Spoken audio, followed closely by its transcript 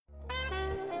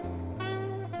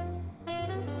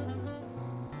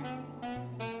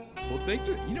thanks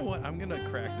for, you know what? I'm going to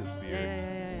crack this beer.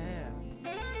 Yeah.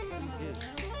 Please do.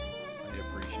 I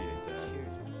appreciate that. Cheers.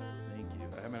 Thank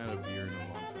you. I haven't had a beer in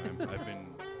a long time.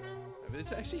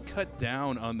 It's actually cut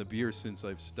down on the beer since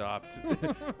I've stopped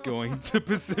going to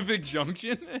Pacific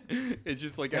Junction. It's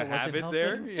just like That a wasn't habit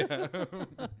there. helping?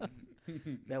 Yeah.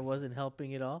 That wasn't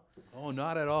helping at all. Oh,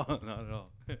 not at all. Not at all.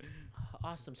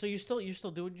 Awesome. So you're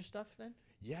still doing your stuff then?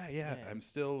 Yeah. I'm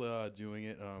still doing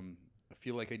it. I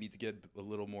feel like I need to get a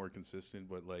little more consistent,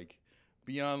 but like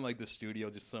beyond like the studio,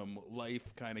 just some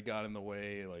life kind of got in the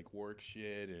way, like work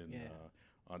shit, and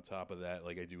on top of that,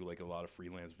 like I do like a lot of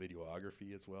freelance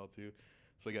videography as well too.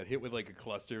 So I got hit with like a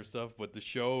cluster of stuff, but the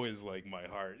show is like my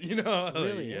heart, you know?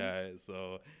 Really? Yeah.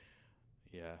 So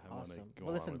yeah, I want to Awesome. go Well,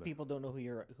 on listen, with it. people don't know who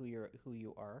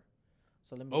you are.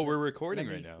 So let me. Oh, we're recording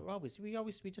let right me- now.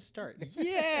 We just start.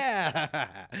 Yeah.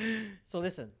 So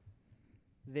listen,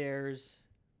 there's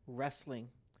wrestling,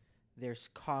 there's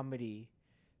comedy,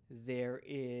 there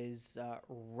is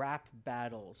rap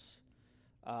battles,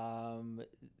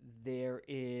 there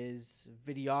is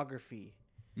videography,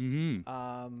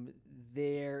 Mm-hmm.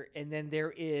 there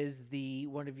is the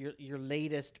one of your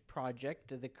latest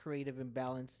project, the Creative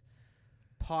Imbalance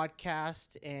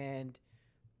podcast, and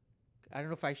I don't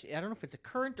know if it's a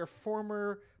current or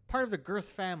former part of the Girth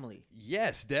family.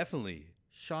 Yes, definitely.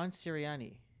 Sean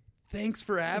Sirianni. Thanks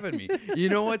for having me. You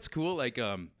know what's cool? Like,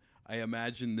 I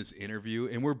imagine this interview,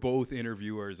 and we're both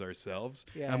interviewers ourselves.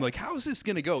 Yeah. I'm like, how's this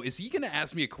gonna go? Is he gonna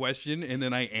ask me a question and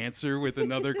then I answer with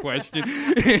another question?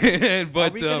 Are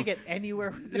But we gonna get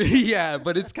anywhere with this? yeah,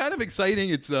 but it's kind of exciting.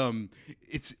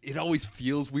 It always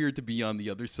feels weird to be on the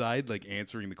other side, like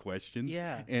answering the questions.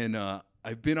 Yeah. And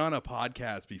I've been on a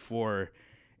podcast before,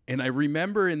 and I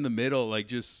remember in the middle, like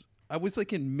I was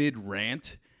like in mid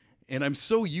rant, and I'm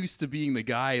so used to being the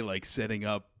guy like setting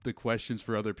up the questions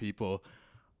for other people.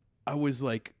 I was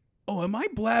like, oh, am I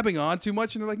blabbing on too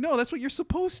much? And they're like, no, that's what you're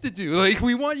supposed to do. Like,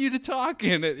 we want you to talk.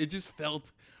 And it just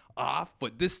felt off.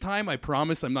 But this time, I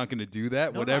promise I'm not going to do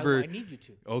that. No, Whatever. I need you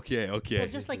to. Okay. Well,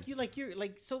 just like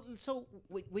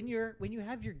when you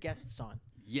have your guests on,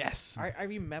 Yes. I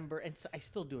remember, and I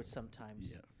still do it sometimes.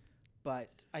 Yeah.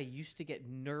 But I used to get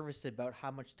nervous about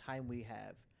how much time we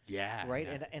have, Yeah. right?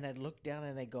 Yeah. And I'd look down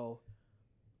and I go,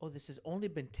 "Oh, this has only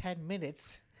been 10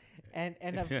 minutes." And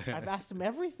I've asked him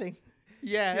everything.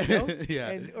 Yeah. You know? Yeah.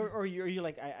 And or you're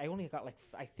like, I only got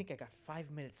I think I got 5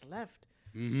 minutes left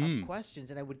Mhm. of questions,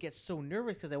 and I would get so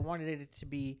nervous because I wanted it to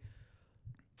be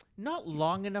not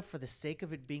long enough for the sake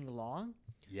of it being long,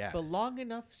 Yeah. but long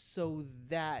enough so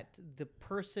that the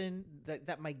person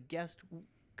that my guest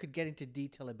could get into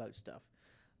detail about stuff.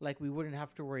 Like we wouldn't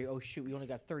have to worry, oh shoot, we only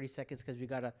got 30 seconds because we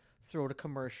got to throw to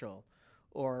commercial.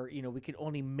 Or, we could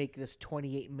only make this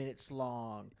 28 minutes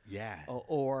long. Yeah.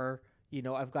 Or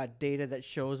I've got data that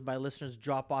shows my listeners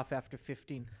drop off after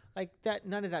 15. Like that,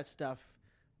 none of that stuff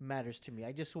matters to me.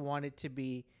 I just want it to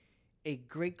be a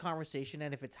great conversation.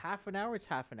 And if it's half an hour, it's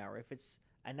half an hour. If it's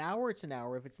an hour, it's an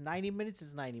hour. If it's 90 minutes,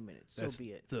 it's 90 minutes. That's so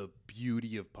be it. the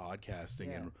beauty of podcasting,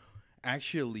 Yeah. and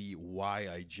actually why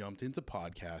I jumped into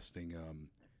podcasting.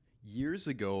 Years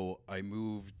ago, I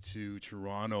moved to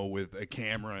Toronto with a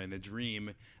camera and a dream.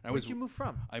 Where'd you move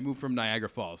from? I moved from Niagara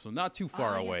Falls, so not too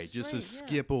far yes, away, that's just a right, yeah.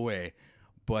 skip away.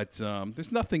 But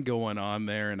there's nothing going on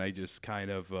there, and I just kind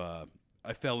of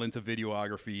I fell into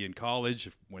videography in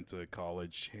college. Went to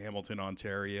college, Hamilton,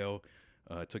 Ontario.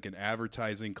 Took an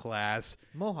advertising class.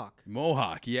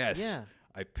 Mohawk, yes. Yeah.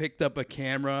 I picked up a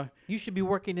camera. You should be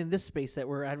working in this space that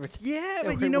we're advertising. Yeah,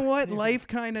 but you know what? Life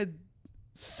kind of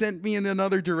sent me in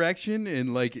another direction,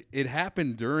 and like it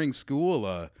happened during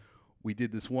school. We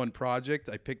did this one project.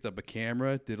 I picked up a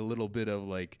camera, did a little bit of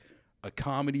like a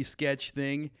comedy sketch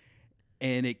thing,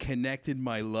 and it connected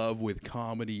my love with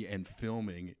comedy and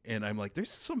filming. And I'm like, there's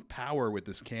some power with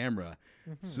this camera.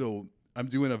 So I'm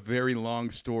doing a very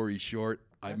long story short.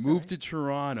 I That's moved all to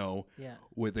Toronto Yeah.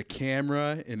 with a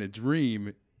camera and a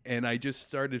dream, and I just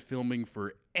started filming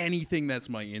for anything that's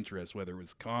my interest, whether it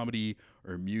was comedy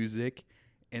or music.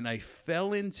 And I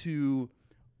fell into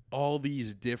all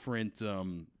these different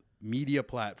media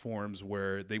platforms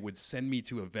where they would send me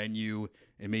to a venue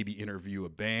and maybe interview a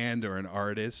band or an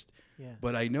artist. Yeah.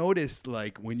 But I noticed,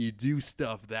 like, when you do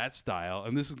stuff that style,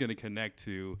 and this is going to connect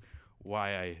to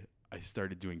why I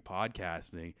started doing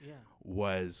podcasting, Yeah.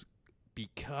 was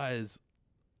because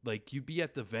like you'd be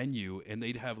at the venue and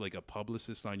they'd have like a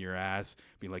publicist on your ass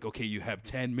being like, okay, you have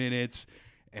 10 minutes,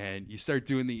 and you start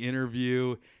doing the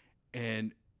interview.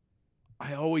 And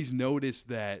I always noticed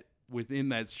that within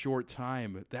that short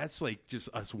time, that's like just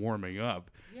us warming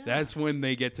up. Yeah. That's when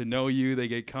they get to know you, they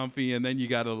get comfy, and then you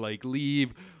got to like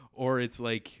leave or it's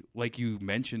like you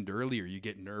mentioned earlier, you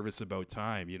get nervous about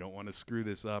time. You don't want to screw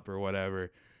this up or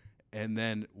whatever. And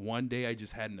then one day I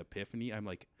just had an epiphany. I'm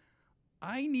like,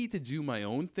 I need to do my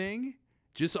own thing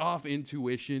just off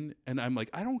intuition. And I'm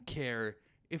like, I don't care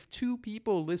if 2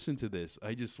 people listen to this.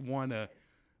 I just want to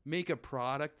make a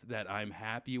product that I'm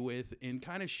happy with and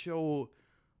kind of show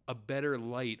a better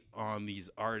light on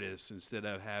these artists instead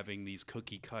of having these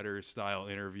cookie cutter style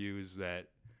interviews that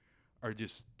are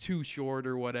just too short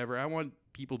or whatever. I want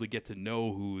people to get to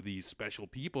know who these special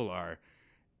people are.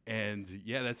 And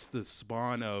yeah, that's the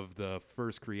spawn of the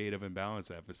first Creative Imbalance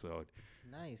episode.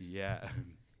 Nice. Yeah.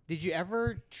 Did you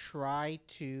ever try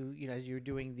to, as you're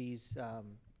doing these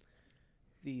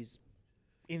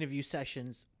interview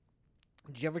sessions,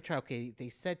 did you ever try, okay, they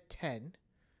said 10.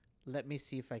 Let me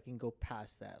see if I can go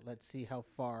past that. Let's see how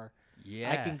far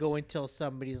I can go until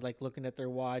somebody's like looking at their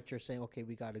watch or saying, okay,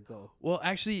 we got to go. Well,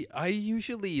 actually, I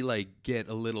usually like get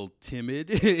a little timid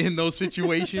in those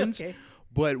situations. Okay.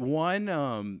 But one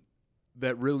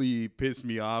that really pissed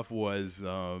me off was,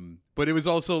 but it was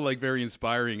also like very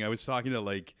inspiring. I was talking to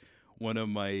like one of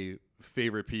my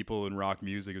favorite people in rock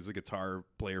music. It was a guitar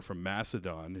player from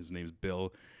Macedon. His name's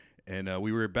Bill. And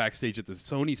we were backstage at the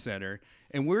Sony Center,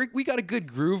 and we got a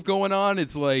good groove going on.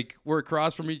 It's like we're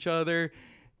across from each other,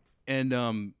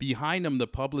 and behind him, the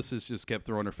publicist just kept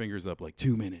throwing her fingers up, like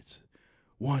 2 minutes,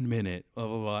 1 minute, blah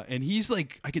blah blah. And he's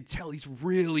like, I could tell he's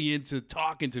really into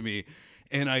talking to me,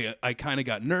 and I kind of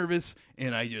got nervous,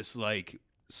 and I just like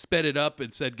sped it up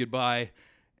and said goodbye,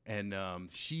 and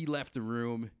she left the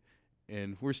room,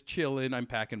 and we're chilling. I'm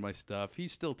packing my stuff.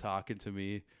 He's still talking to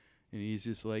me, and he's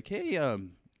just like, hey,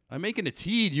 I'm making a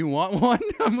tea. Do you want one?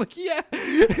 I'm like, yeah.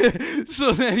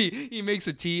 So then he makes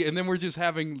a tea, and then we're just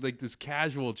having like this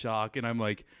casual talk, and I'm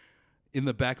like, in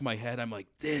the back of my head, I'm like,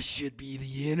 this should be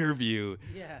the interview.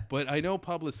 Yeah. But I know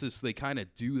publicists, they kind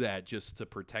of do that just to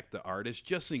protect the artist,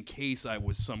 just in case I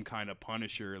was some kind of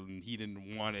punisher and he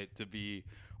didn't want it to be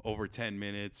over 10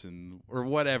 minutes or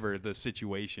whatever the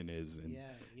situation is. And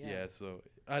yeah, so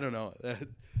I don't know.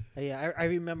 Yeah, I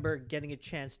remember getting a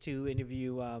chance to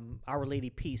interview Our Lady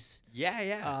Peace.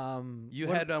 Yeah. You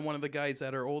had one of the guys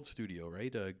at our old studio,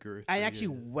 right? Girth. I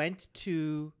actually went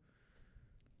to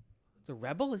the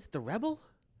Rebel. Is it the Rebel?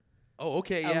 Oh,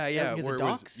 okay. Out Yeah. near the Where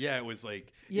docks? it was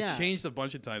like, it's changed a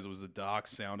bunch of times. It was the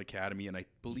Docks Sound Academy, and I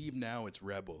believe now it's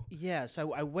Rebel. Yeah,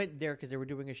 so I went there because they were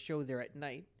doing a show there at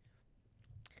night.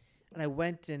 And I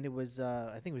went, and it was,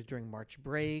 I think it was during March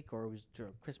break, or it was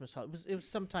during Christmas. It was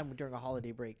sometime during a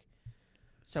holiday break.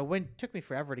 So I went. It took me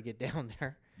forever to get down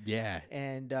there. Yeah.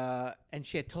 And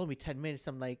she had told me 10 minutes.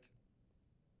 I'm like,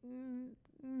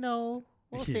 no.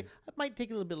 We'll see. It might take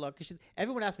a little bit longer.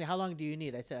 Everyone asked me, how long do you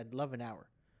need? I said, I'd love an hour.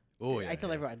 Oh, yeah. I tell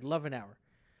everyone, I'd love an hour.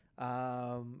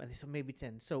 And they said, maybe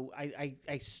 10. So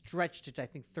I stretched it to, I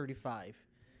think, 35.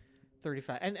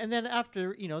 And then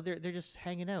after, they're just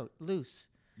hanging out, loose.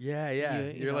 Yeah.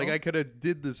 You're like, I could have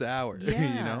did this hour.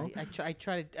 Yeah. I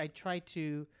try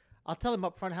to. I'll tell them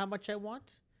up front how much I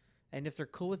want, and if they're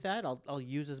cool with that, I'll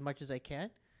use as much as I can.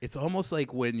 It's almost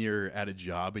like when you're at a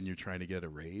job and you're trying to get a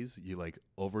raise, you like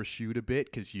overshoot a bit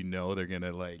because they're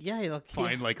gonna like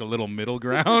find like a little middle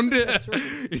ground. That's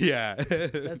right. Yeah.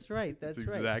 That's right. That's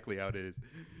exactly how it is.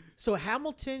 So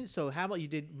Hamilton. You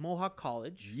did Mohawk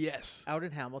College. Yes. Out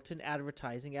in Hamilton,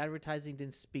 advertising. Advertising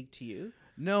didn't speak to you.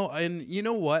 No, and you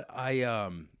know what?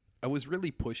 I was really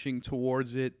pushing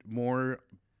towards it more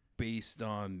based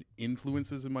on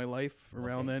influences in my life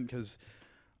around then, because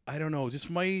I don't know,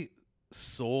 just my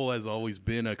soul has always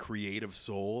been a creative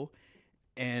soul,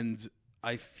 and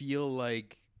I feel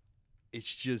like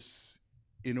it's just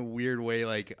in a weird way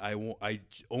like I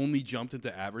only jumped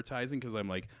into advertising because I'm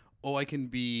like, oh, I can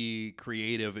be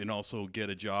creative and also get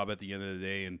a job at the end of the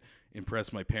day and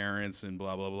impress my parents and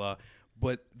blah blah blah.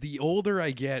 But the older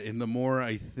I get and the more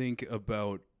I think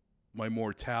about my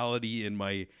mortality and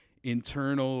my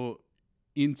internal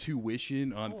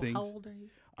intuition on things. How old are you?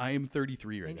 I am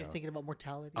 33 right and now. you're thinking about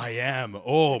mortality? I am.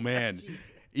 Oh, man.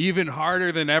 Even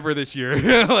harder than ever this year.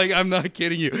 Like, I'm not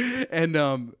kidding you.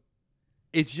 And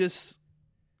it just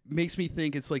makes me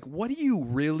think, it's like, what do you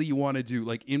really want to do?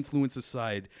 Like, influence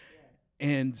aside. Yeah.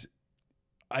 And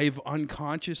I've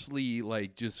unconsciously,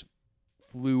 like, just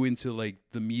flew into, like,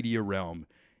 the media realm.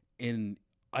 And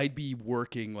I'd be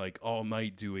working, like, all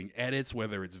night doing edits,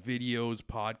 whether it's videos,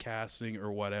 podcasting,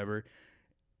 or whatever,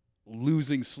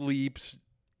 losing sleeps.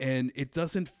 And it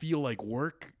doesn't feel like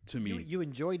work to me. You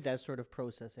enjoyed that sort of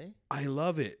process, eh? I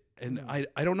love it. And I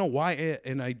don't know why,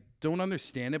 and I don't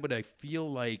understand it, but I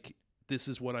feel like this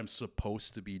is what I'm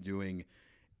supposed to be doing.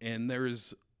 And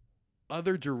there's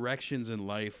other directions in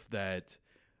life that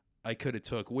I could have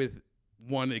took with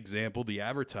one example, the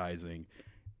advertising,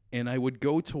 and I would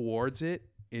go towards it.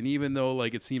 And even though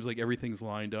like it seems like everything's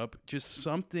lined up, just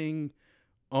something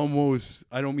almost,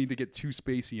 I don't mean to get too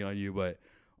spacey on you, but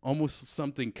almost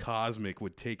something cosmic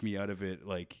would take me out of it.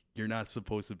 Like, you're not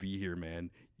supposed to be here,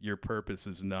 man. Your purpose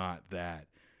is not that.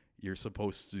 You're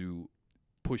supposed to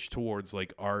push towards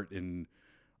like art. And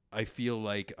I feel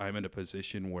like I'm in a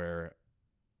position where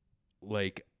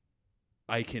like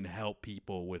I can help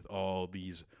people with all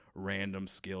these random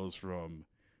skills, from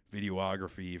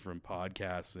videography, from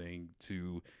podcasting,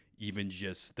 to even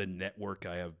just the network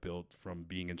I have built from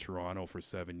being in Toronto for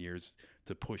 7 years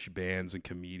to push bands and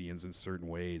comedians in certain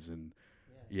ways. And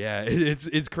yeah,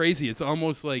 it's crazy. It's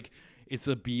almost like it's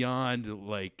a beyond,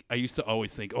 like, I used to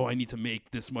always think, oh, I need to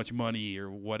make this much money or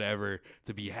whatever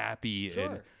to be happy.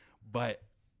 Sure. But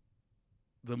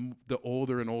the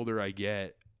older and older I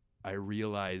get, I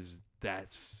realize that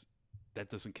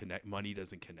doesn't connect. Money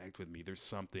doesn't connect with me. There's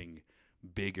something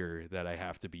bigger that I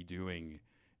have to be doing.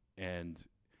 And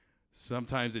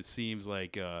sometimes it seems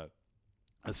like a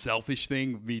selfish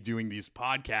thing, me doing these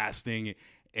podcasting,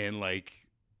 and like,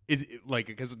 like,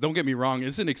 because don't get me wrong,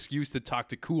 it's an excuse to talk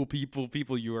to cool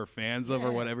people you are fans of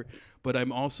or whatever. But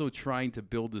I'm also trying to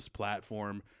build this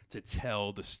platform to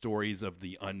tell the stories of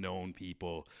the unknown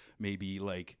people. Maybe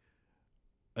like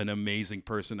an amazing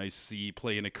person I see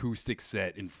play an acoustic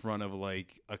set in front of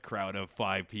like a crowd of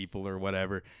 5 people or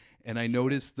whatever. And I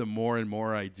notice the more and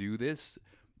more I do this,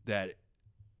 that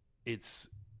it's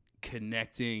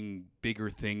connecting bigger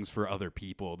things for other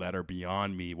people that are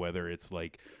beyond me, whether it's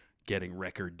like getting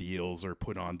record deals or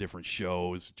put on different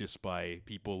shows just by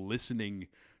people listening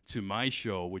to my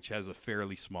show, which has a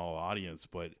fairly small audience.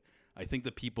 But I think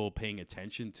the people paying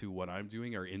attention to what I'm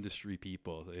doing are industry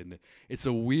people. And it's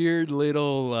a weird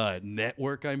little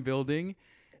network I'm building,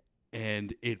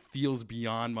 and it feels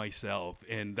beyond myself.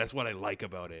 And that's what I like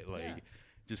about it. Like,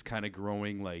 just kind of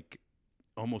growing like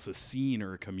almost a scene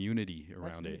or a community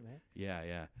around it. Man.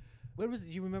 Yeah. Do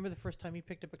you remember the first time you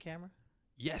picked up a camera?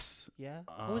 Yes. Yeah.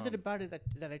 What was it about it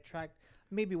that attracted?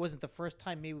 Maybe it wasn't the first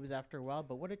time. Maybe it was after a while.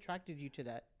 But what attracted you to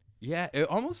that? Yeah,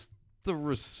 almost the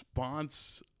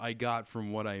response I got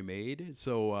from what I made.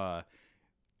 So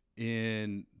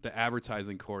in the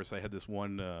advertising course, I had this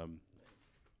one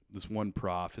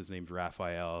prof. His name's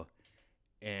Raphael,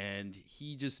 and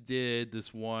he just did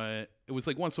this one. It was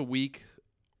like once a week.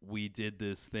 We did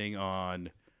this thing on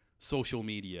social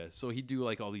media. So he'd do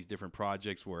like all these different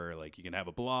projects where like you can have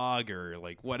a blog or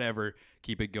like whatever,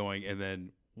 keep it going. And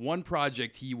then one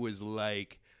project he was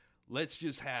like, let's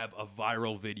just have a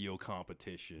viral video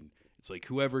competition. It's like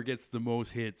whoever gets the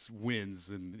most hits wins.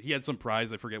 And he had some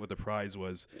prize. I forget what the prize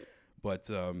was. But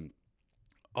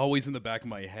always in the back of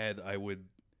my head, I would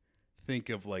think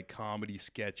of like comedy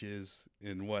sketches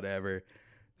and whatever.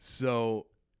 So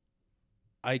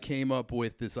I came up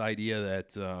with this idea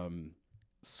that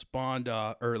spawned,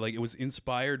 or like it was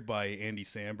inspired by Andy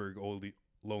Samberg,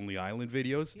 Lonely Island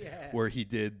videos, where he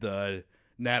did the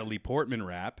Natalie Portman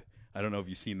rap. I don't know if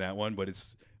you've seen that one, but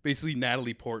it's basically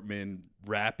Natalie Portman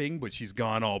rapping, but she's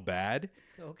gone all bad.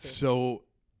 Okay. So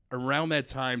around that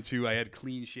time too, I had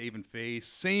clean shaven face,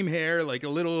 same hair, like a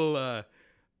little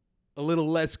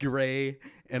less gray,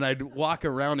 and I'd walk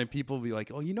around and people would be like,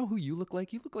 oh, you know who you look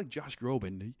like? You look like Josh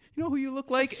Groban. You know who you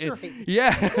look like? That's right.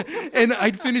 Yeah. And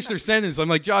I'd finish their sentence. I'm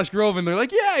like, Josh Groban. They're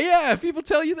like, yeah, people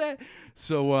tell you that.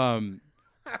 So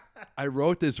I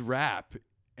wrote this rap,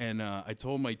 and I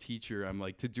told my teacher, I'm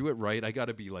like, to do it right, I got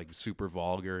to be like super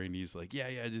vulgar. And he's like,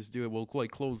 yeah, just do it. We'll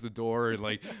like close the door and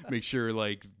like make sure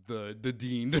like the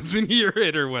dean doesn't hear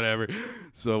it or whatever.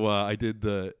 So I did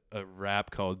a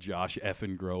rap called Josh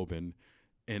Effin Groban,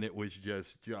 and it was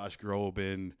just Josh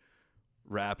Groban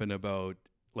rapping about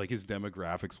like his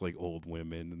demographics, like old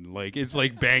women, and like it's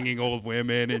like banging old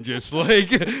women and just like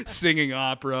singing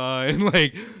opera and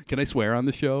like, can I swear on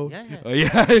the show?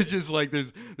 Yeah. It's just like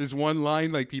there's one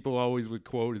line like people always would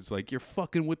quote. It's like, you're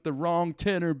fucking with the wrong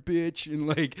tenor, bitch, and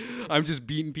like I'm just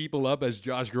beating people up as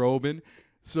Josh Groban.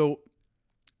 So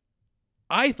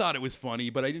I thought it was funny,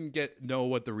 but I didn't know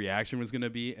what the reaction was gonna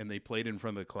be, and they played in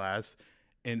front of the class,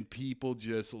 and people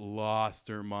just lost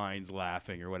their minds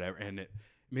laughing or whatever, and it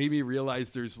made me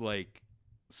realize there's like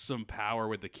some power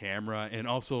with the camera and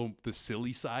also the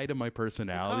silly side of my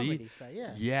personality. The comedy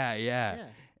side, yeah.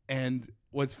 And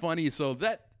what's funny, so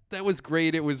that was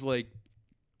great. It was like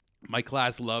my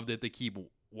class loved it. They keep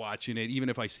watching it. Even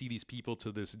if I see these people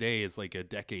to this day, it's like a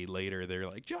decade later, they're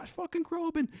like, Josh fucking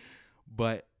Groban.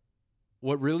 But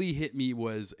what really hit me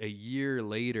was a year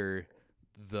later,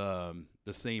 the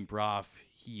same prof,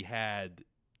 he had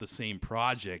the same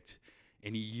project.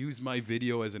 and he used my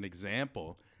video as an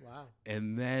example. Wow.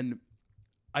 And then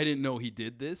I didn't know he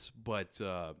did this, but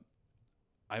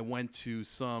I went to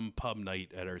some pub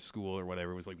night at our school or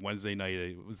whatever. It was like Wednesday night.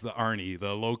 It was the Arnie,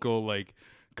 the local like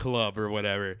club or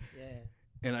whatever. Yeah.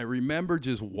 And I remember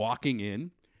just walking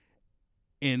in,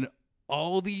 and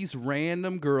all these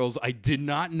random girls I did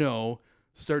not know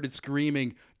started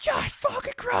screaming, "Josh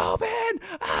fucking Groban!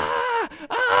 Ah!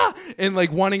 Ah!" and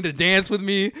like wanting to dance with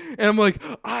me. And I'm like,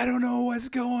 I don't know what's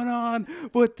going on,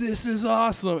 but this is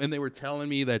awesome. And they were telling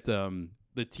me that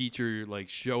the teacher like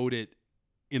showed it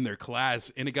in their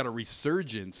class and it got a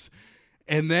resurgence.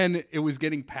 And then it was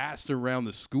getting passed around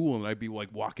the school, and I'd be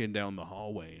like walking down the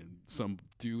hallway, and some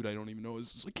dude I don't even know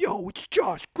is just like, "Yo, it's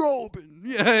Josh Groban."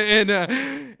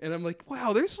 Yeah, and I'm like,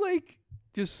 wow, there's like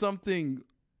just something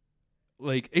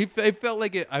like it felt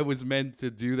like I was meant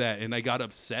to do that, and I got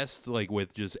obsessed like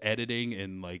with just editing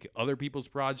and like other people's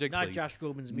projects. Not like, Josh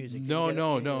Groban's music.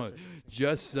 No.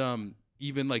 Just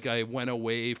even like I went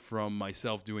away from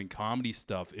myself doing comedy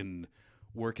stuff and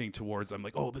working towards, I'm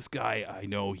like, oh, this guy, I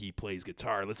know he plays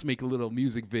guitar. Let's make a little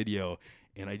music video.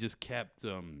 And I just kept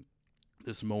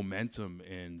this momentum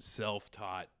and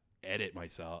self-taught edit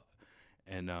myself.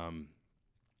 And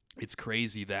it's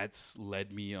crazy. That's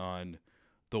led me on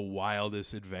the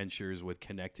wildest adventures with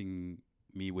connecting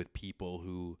me with people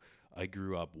who I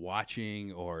grew up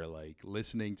watching or like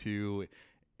listening to.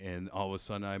 And all of a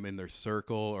sudden I'm in their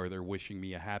circle, or they're wishing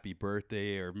me a happy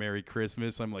birthday or Merry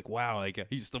Christmas. I'm like, wow, like I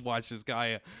used to watch this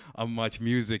guy on Much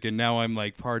Music, and now I'm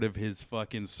like part of his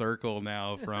fucking circle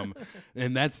now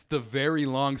and that's the very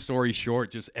long story short.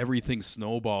 Just everything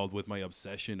snowballed with my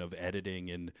obsession of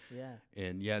editing and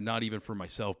not even for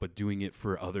myself, but doing it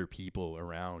for other people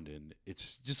around. And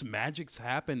it's just magic's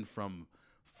happened from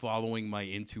following my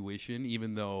intuition,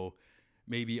 even though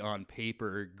maybe on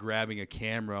paper grabbing a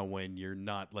camera when you're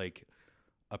not like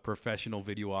a professional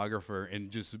videographer and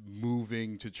just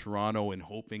moving to Toronto and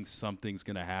hoping something's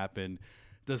going to happen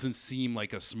doesn't seem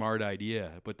like a smart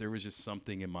idea. But there was just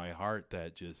something in my heart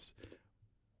that just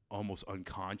almost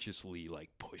unconsciously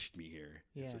like pushed me here.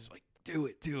 Yeah. It's just like, do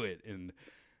it.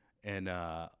 And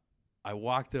I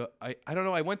walked I don't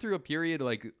know. I went through a period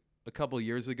like a couple of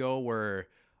years ago where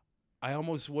I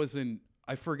almost wasn't,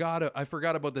 I forgot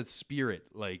about that spirit,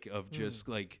 like of just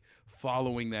like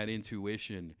following that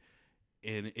intuition,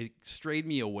 and it strayed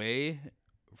me away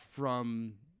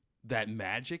from that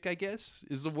magic, I guess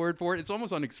is the word for it. It's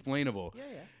almost unexplainable. Yeah.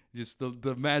 Just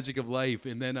the magic of life.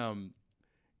 And then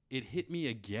it hit me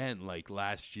again like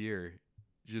last year,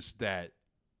 just that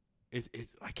it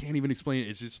I can't even explain it.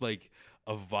 It's just like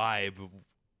a vibe of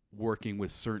working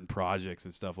with certain projects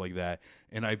and stuff like that.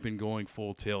 And I've been going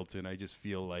full tilt, and I just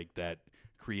feel like that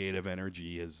creative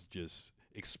energy has just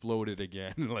exploded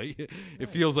again. Like it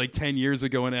feels like 10 years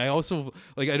ago. And I also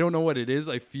like, I don't know what it is.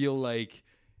 I feel like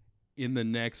in the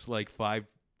next like 5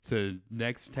 to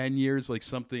next 10 years, like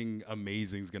something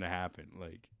amazing is going to happen.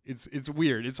 Like it's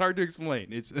weird. It's hard to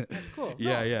explain. That's cool.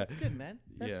 Yeah. That's good, man.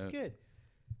 That's good.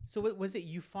 So was it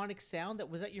Euphonic Sound?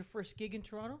 Was that your first gig in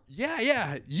Toronto?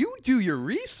 Yeah. You do your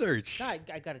research. I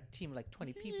got a team of like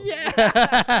 20 people.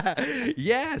 Yeah.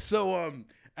 Yeah. So,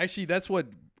 actually, that's what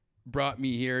brought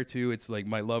me here too. It's like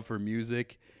my love for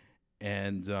music,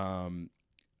 and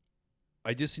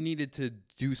I just needed to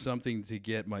do something to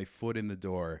get my foot in the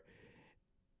door.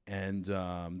 And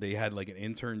they had like an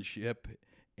internship,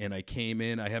 and I came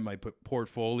in. I had my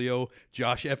portfolio.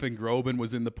 Josh effing Groban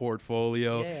was in the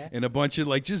portfolio, and a bunch of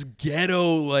like just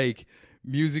ghetto like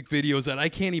music videos that I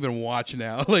can't even watch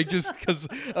now, like just because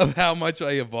of how much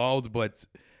I evolved. But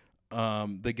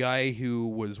the guy who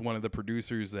was one of the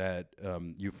producers at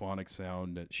Euphonic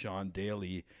Sound, Sean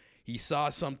Daly, he saw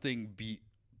something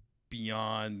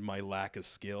beyond my lack of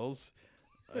skills.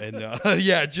 And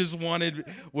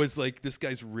was like, this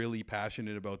guy's really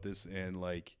passionate about this, and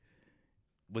like,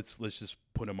 let's just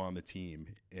put him on the team.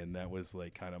 And that was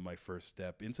like kind of my first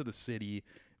step into the city,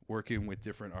 working with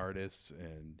different artists.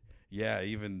 And yeah,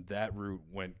 even that route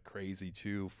went crazy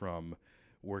too, from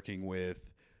working with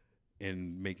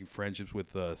and making friendships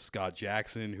with Scott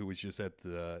Jackson, who was just at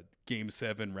the Game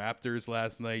 7 Raptors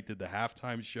last night, did the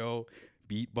halftime show,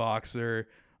 beatboxer,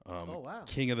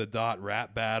 King of the Dot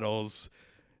rap battles.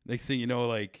 Next thing you know,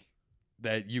 like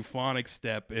that Euphonic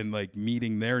step and like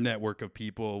meeting their network of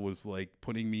people was like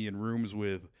putting me in rooms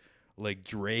with like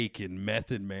Drake and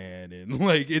Method Man. And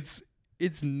like, it's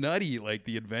nutty. Like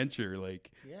the adventure,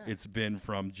 like it's been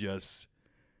from just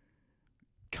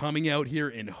coming out here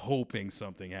and hoping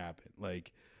something happened.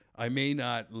 Like, I may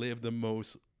not live the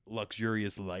most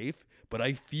luxurious life, but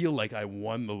I feel like I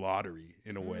won the lottery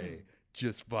in a way,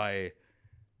 just by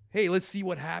hey, let's see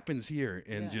what happens here.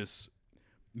 And Yeah. just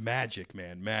magic,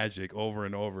 man, magic over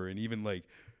and over. And even like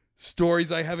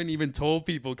stories I haven't even told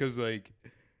people because like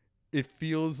it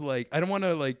feels like I don't want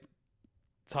to like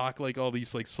talk like all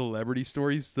these like celebrity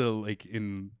stories to like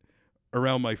in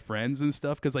around my friends and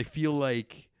stuff because I feel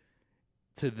like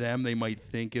to them they might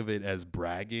think of it as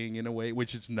bragging in a way,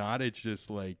 which it's not. It's just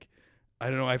like I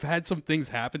don't know. I've had some things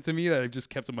happen to me that I've just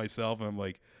kept to myself, and I'm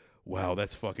like, wow,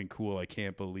 that's fucking cool. I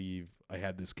can't believe I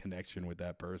had this connection with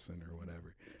that person or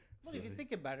whatever. Well, So, if you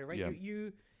think about it, right? yeah.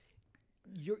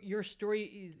 Your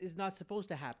story is not supposed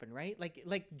to happen, right?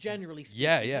 Like generally speaking,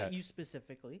 Yeah. not you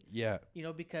specifically. Yeah.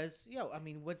 Because I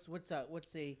mean, what's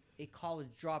a college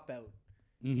dropout?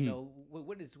 Mhm.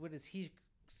 What is he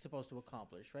supposed to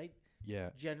accomplish, right? Yeah.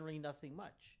 Generally nothing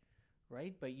much,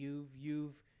 right? But you've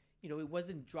it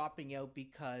wasn't dropping out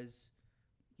because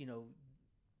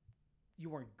you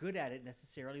weren't good at it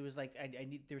necessarily. It was like I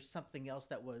need there's something else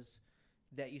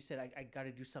that you said I got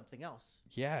to do something else.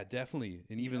 Yeah, definitely.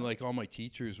 And even know? like all my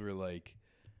teachers were like,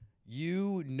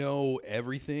 you know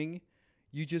everything.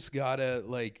 You just gotta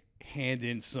like hand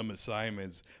in some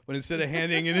assignments. But instead of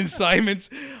handing in assignments,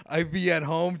 I'd be at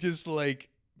home just like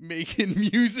making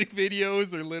music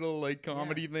videos or little like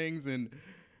comedy things. And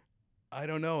I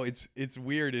don't know. It's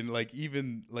weird. And like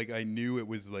even like I knew it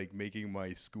was like making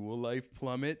my school life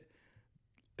plummet.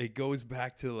 It goes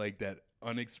back to like that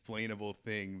unexplainable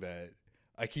thing that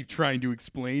I keep trying to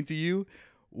explain to you,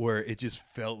 where it just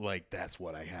felt like that's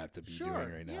what I have to be doing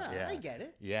right now. Yeah, I get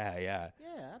it. Yeah. Yeah,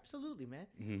 absolutely, man.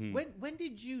 Mhm. When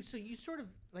did you? So you sort of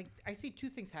like I see two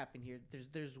things happen here.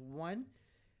 There's one,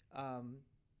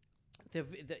 the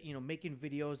making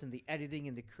videos and the editing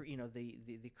and the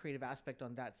creative aspect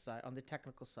on that side, on the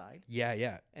technical side,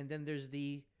 Yeah. and then there's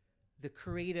the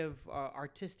creative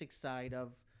artistic side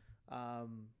of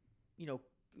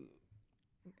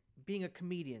being a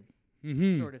comedian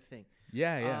Mhm. sort of thing.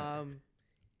 Yeah.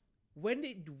 When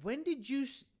did you?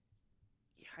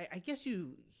 I guess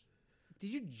did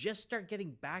you just start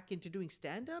getting back into doing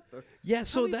stand up? Yeah. Tell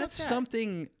So me about that's that.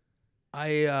 something I.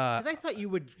 Because I thought you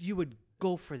would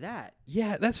go for that.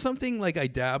 Yeah, that's something like I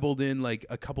dabbled in like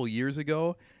a couple years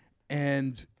ago,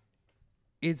 and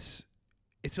it's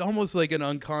almost like an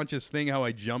unconscious thing how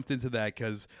I jumped into that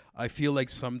because I feel like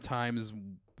sometimes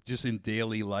just in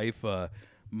daily life,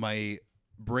 my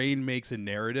brain makes a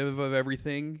narrative of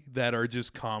everything that are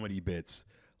just comedy bits.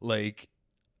 Like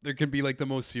there can be like the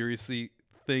most seriously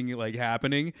thing like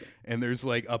happening, and there's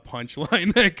like a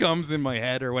punchline that comes in my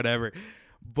head or whatever.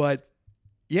 But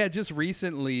yeah, just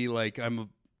recently, like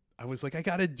I was like, I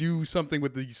gotta do something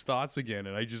with these thoughts again,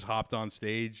 and I just hopped on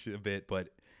stage a bit. But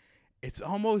it's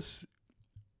almost,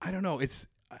 I don't know, it's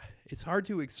hard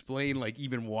to explain like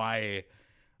even why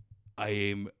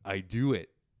I do it.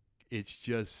 It's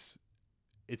just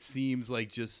it seems like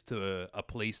just a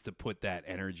place to put that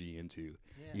energy into,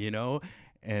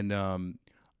 and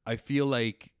I feel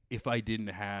like if I didn't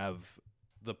have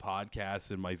the podcast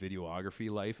and my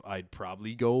videography life, I'd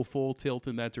probably go full tilt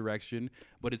in that direction.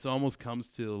 But it's almost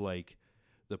comes to like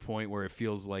the point where it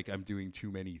feels like I'm doing too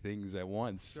many things at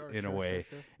once in a way.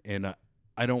 Sure. And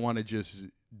I don't want to just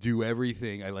do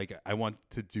everything. I want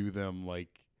to do them like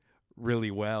really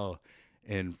well.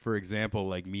 And for example,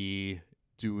 like me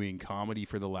doing comedy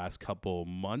for the last couple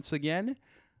months again,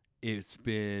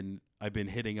 I've been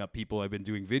hitting up people I've been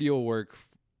doing video work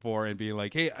for and being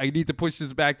like, hey, I need to push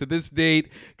this back to this date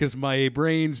because my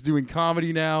brain's doing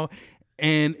comedy now.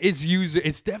 And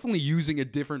it's definitely using a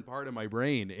different part of my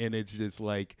brain. And it's just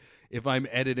like, if I'm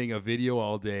editing a video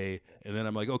all day and then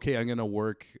I'm like, okay, I'm going to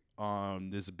work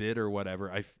on this bit or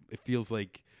whatever, it feels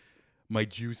like my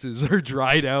juices are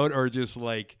dried out or just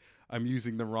like I'm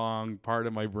using the wrong part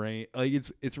of my brain. Like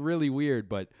it's really weird,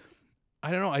 but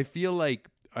I don't know. I feel like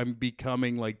I'm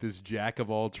becoming like this jack of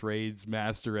all trades,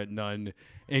 master at none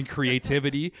in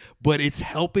creativity, but it's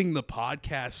helping the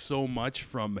podcast so much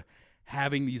from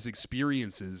having these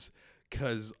experiences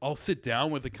because I'll sit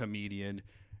down with a comedian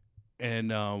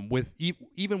and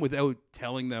even without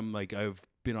telling them like I've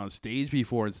been on stage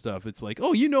before and stuff, it's like,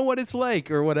 oh, you know what it's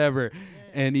like or whatever.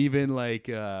 And even like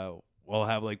I'll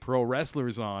have like pro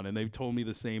wrestlers on and they've told me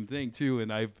the same thing too,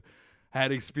 and I've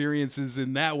had experiences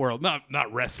in that world, not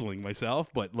wrestling myself,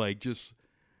 but like just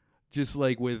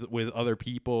like with other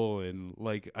people, and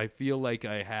like I feel like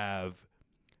I have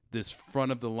this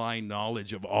front of the line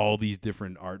knowledge of all these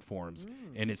different art forms,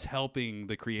 and it's helping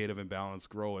the Creative Imbalance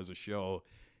grow as a show.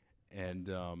 And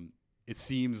it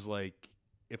seems like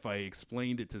if I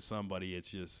explained it to somebody, it's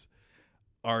just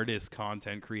artists,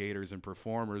 content creators, and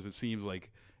performers. It seems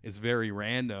like it's very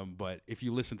random, but if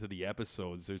you listen to the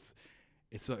episodes,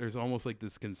 there's almost like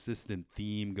this consistent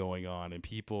theme going on, and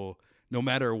people, no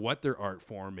matter what their art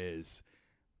form is,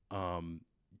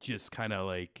 just kind of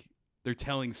like they're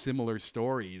telling similar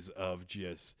stories of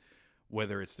just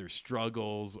whether it's their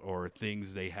struggles or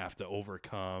things they have to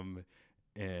overcome.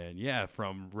 And yeah,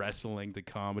 from wrestling to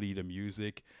comedy to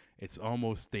music, it's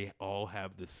almost they all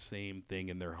have the same thing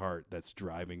in their heart that's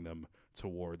driving them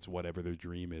towards whatever their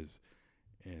dream is.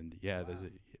 And yeah, Wow. that's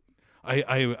it.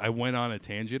 I went on a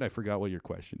tangent. I forgot what your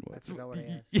question was. I forgot what I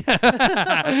asked. Yeah.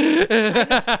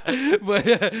 But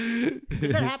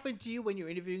Does that happen to you when you're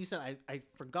interviewing someone? I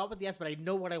forgot what the ask, but I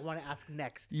know what I want to ask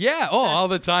next. yeah, all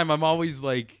the time. I'm always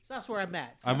like, So that's where I'm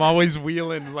at. So I'm always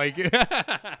wheeling like,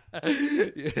 yeah,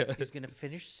 He's gonna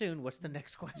finish soon. What's the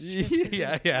next question?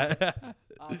 yeah.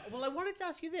 Well, I wanted to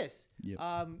ask you this. Yep.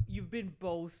 You've been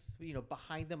both,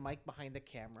 behind the mic, behind the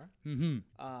camera, Mm-hmm.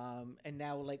 and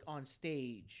now like on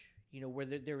stage. Where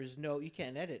there is no, you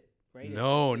can't edit, right?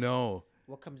 No, It's- no.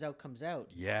 What comes out comes out.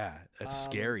 Yeah, that's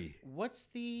scary. What's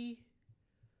the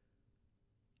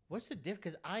difference?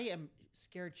 Because I am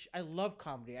scared. I love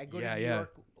comedy. I go to New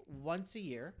York once a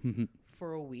year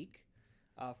for a week,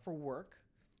 for work.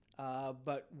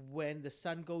 But when the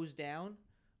sun goes down,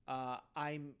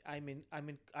 I'm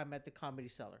at the Comedy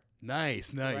Cellar.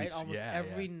 Nice. Right? Almost yeah,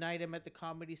 every night I'm at the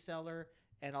Comedy Cellar,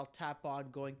 and I'll tap on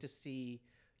going to see,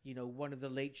 one of the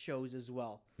late shows as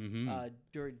well.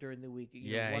 During the week.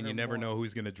 Yeah, one and you or never more. know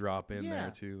who's gonna drop in Yeah.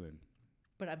 there too. And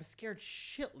But I'm scared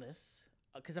shitless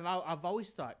because I've always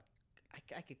thought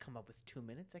I could come up with 2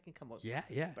 minutes. I can come up. yeah,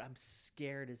 But I'm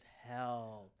scared as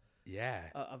hell yeah.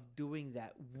 of doing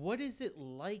that. What is it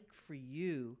like for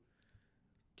you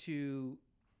to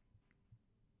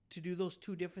do those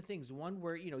two different things? One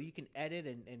where you can edit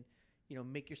and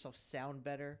make yourself sound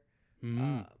better.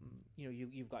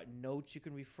 You've got notes you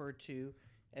can refer to,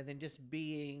 and then just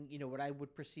being what I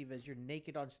would perceive as you're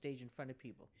naked on stage in front of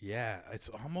people. Yeah, it's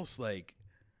almost like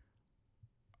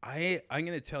I'm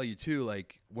gonna tell you too.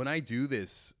 Like when I do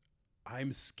this,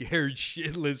 I'm scared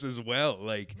shitless as well.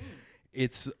 Like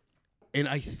and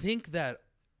I think that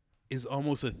is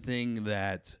almost a thing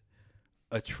that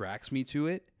attracts me to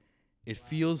it. It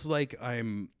feels like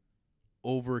I'm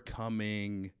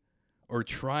overcoming or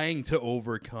trying to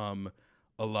overcome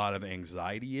a lot of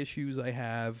anxiety issues I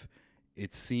have.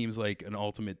 It seems like an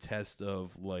ultimate test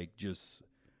of like just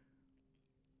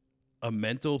a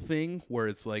mental thing where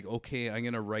it's like, okay, I'm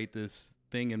going to write this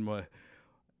thing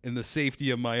in the safety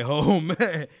of my home,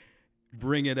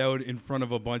 bring it out in front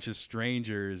of a bunch of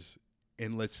strangers,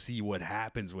 and let's see what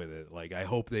happens with it. Like, I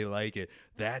hope they like it.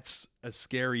 That's a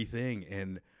scary thing.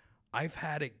 And I've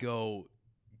had it go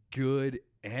good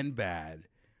and bad.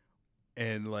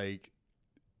 And like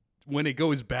when it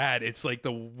goes bad, it's like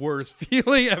the worst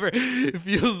feeling ever. It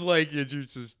feels like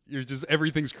you're just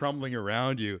everything's crumbling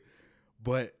around you.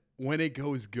 But when it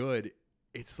goes good,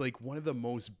 it's like one of the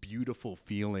most beautiful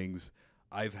feelings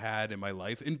I've had in my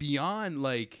life. And beyond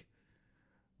like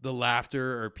the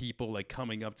laughter or people like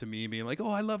coming up to me and being like, "Oh,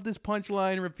 I love this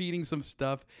punchline," repeating some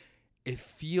stuff. It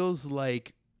feels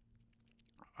like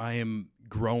I am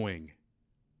growing.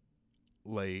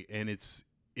 Like, and it's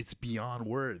beyond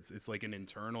words. It's like an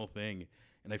internal thing.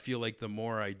 And I feel like the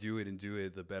more I do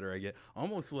it, the better I get.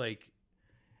 Almost like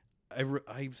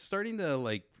I'm starting to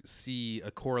like see a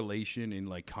correlation in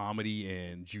like comedy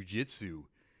and jujitsu,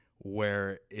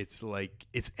 where it's like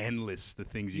it's endless the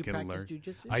things you can learn. You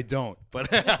practice jujitsu? I don't, but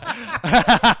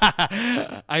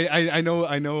I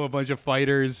know a bunch of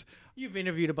fighters. You've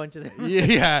interviewed a bunch of them.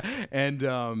 Yeah,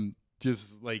 and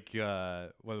just like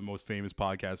one of the most famous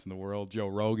podcasts in the world, Joe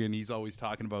Rogan. He's always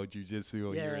talking about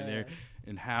jujitsu here and there,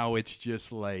 and how it's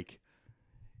just like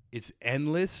it's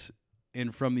endless.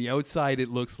 And from the outside, it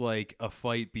looks like a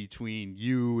fight between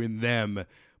you and them,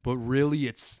 but really,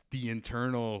 it's the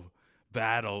internal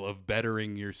battle of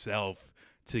bettering yourself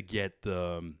to get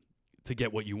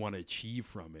what you want to achieve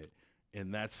from it.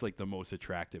 And that's like the most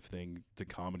attractive thing to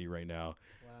comedy right now.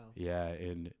 Wow. Yeah,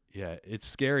 and yeah, it's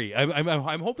scary.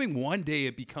 I'm hoping one day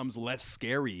it becomes less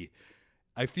scary.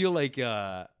 I feel like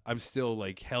I'm still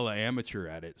like hella amateur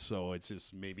at it, so it's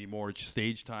just maybe more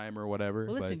stage time or whatever.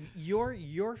 Well, listen, your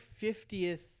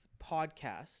 50th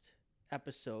podcast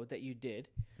episode that you did,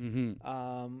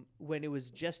 when it was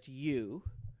just you,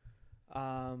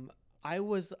 I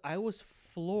was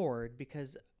floored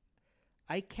because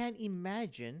I can't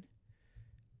imagine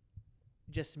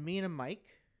just me and a mic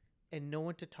and no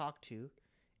one to talk to,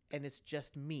 and it's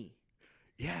just me.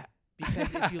 Yeah.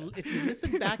 Because if you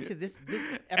listen back to this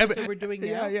episode we're doing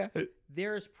now,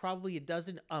 there's probably a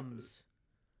dozen ums.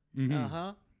 And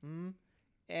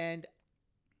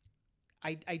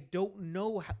I don't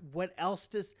know what else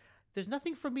there's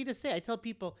nothing for me to say. I tell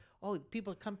people,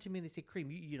 people come to me and they say, Kareem,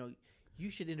 you know, you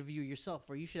should interview yourself,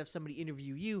 or you should have somebody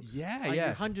interview you on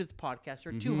your 100th podcast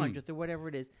or 200th or whatever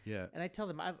it is. Yeah. And I tell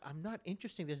them, I'm not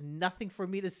interesting. There's nothing for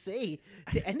me to say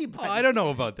to anybody. I don't know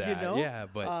about that. You know? Yeah,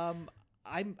 but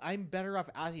I'm better off,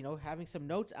 as you know, having some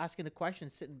notes, asking a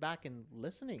question, sitting back and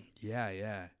listening.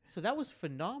 yeah. So that was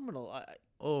phenomenal.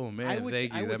 Oh man,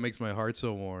 thank you. That makes my heart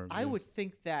so warm. I would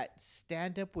think that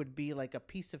stand-up would be like a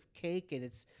piece of cake, and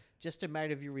it's just a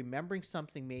matter of you remembering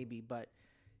something maybe. But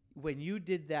when you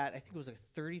did that, I think it was like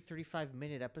a 35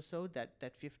 minute episode, that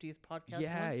 50th podcast.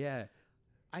 Yeah.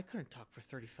 I couldn't talk for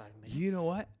 35 minutes. You know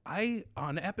what?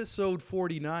 On episode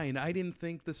 49, I didn't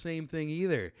think the same thing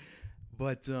either.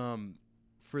 But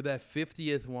for that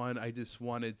 50th one, I just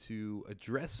wanted to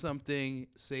address something,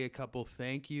 say a couple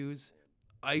thank yous.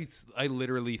 I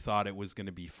literally thought it was going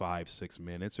to be 5-6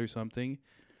 minutes or something.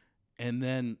 And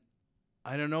then,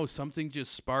 I don't know, something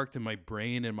just sparked in my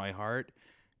brain and my heart.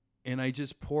 And I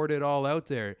just poured it all out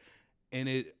there. And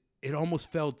it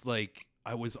almost felt like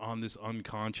I was on this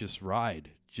unconscious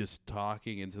ride, just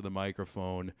talking into the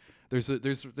microphone.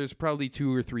 There's probably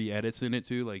 2 or 3 edits in it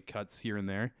too, like cuts here and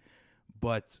there.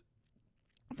 But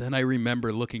then I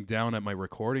remember looking down at my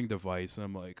recording device, and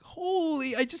I'm like,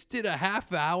 holy, I just did a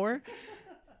half hour.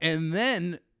 And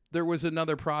then there was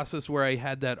another process where I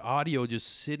had that audio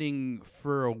just sitting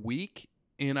for a week,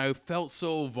 and I felt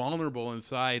so vulnerable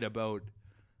inside about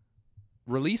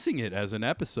releasing it as an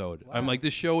episode. Wow. I'm like,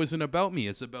 this show isn't about me,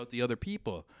 it's about the other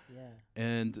people. Yeah.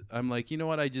 And I'm like, you know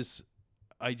what? I just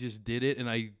did it, and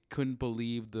I couldn't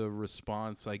believe the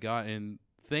response I got. And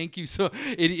thank you. So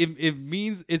it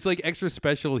means it's like extra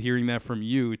special hearing that from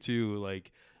you too,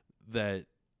 like that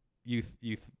you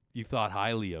thought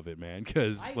highly of it, man.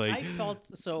 Because I felt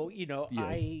so, you know, Yeah.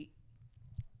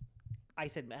 I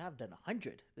said, man, I've done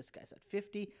 100. This guy's at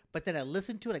 50. But then I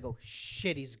listened to it. I go,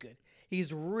 shit, he's good.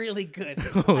 He's really good.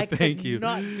 I thank you. could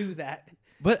not do that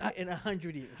in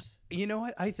 100 years. You know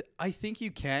what? I think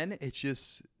you can. It's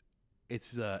just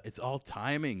it's all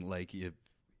timing. Like you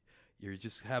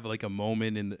just have like a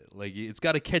moment, and like it's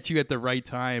got to catch you at the right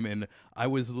time. And I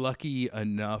was lucky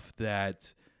enough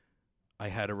that I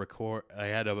had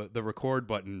the record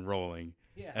button rolling.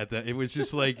 Yeah. It was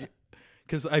just like,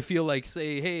 because I feel like,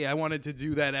 say, hey, I wanted to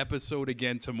do that episode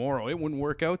again tomorrow, it wouldn't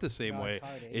work out the same way.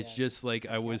 It's just like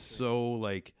I was so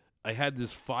like I had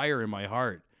this fire in my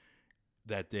heart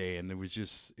that day, and it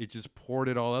just poured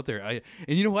it all out there. And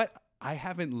you know what? I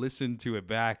haven't listened to it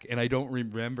back, and I don't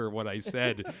remember what I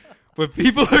said. But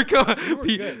people are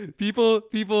going.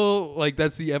 People like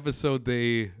that's the episode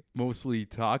they mostly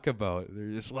talk about.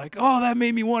 They're just like, "Oh, that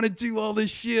made me want to do all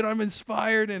this shit. I'm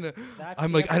inspired." And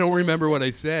I'm like, I don't remember what I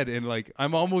said, and like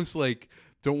I'm almost like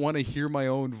don't want to hear my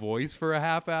own voice for a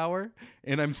half hour,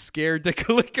 and I'm scared to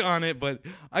click on it. But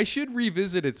I should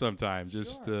revisit it sometime.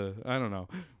 Just I don't know.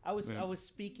 I was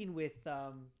speaking with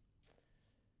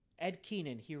Ed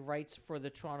Keenan. He writes for the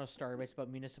Toronto Star. He writes about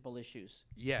municipal issues.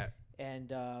 Yeah.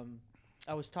 And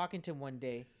I was talking to him one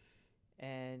day,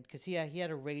 and because he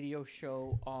had a radio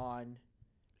show on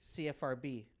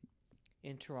CFRB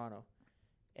in Toronto,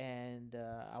 and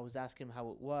I was asking him how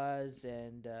it was,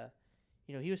 and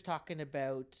you know, he was talking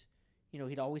about, you know,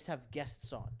 he'd always have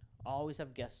guests on,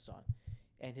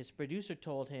 and his producer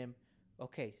told him,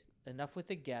 okay, enough with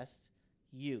the guests,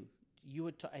 you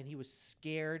would talk, and he was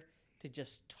scared to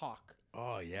just talk.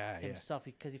 Oh yeah, himself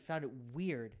because he found it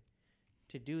weird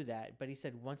to do that, but he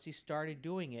said once he started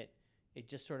doing it, it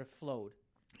just sort of flowed.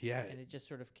 Yeah. And it just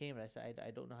sort of came, and I said,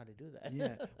 I don't know how to do that.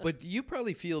 Yeah. But you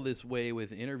probably feel this way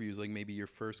with interviews, like maybe your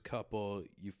first couple,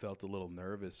 you felt a little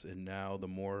nervous, and now the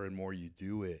more and more you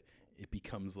do it, it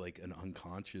becomes like an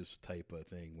unconscious type of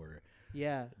thing where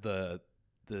the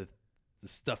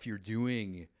stuff you're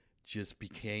doing just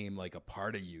became like a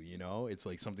part of you, you know? It's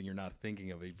like something you're not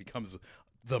thinking of. It becomes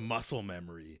the muscle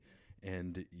memory.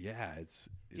 And yeah, it's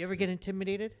do you ever get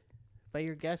intimidated by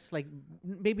your guests? Like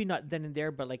maybe not then and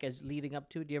there, but like as leading up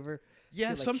to it, do you ever feel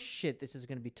like, shit, this is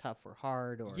going to be tough or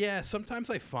hard? Or yeah,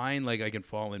 sometimes I find like I can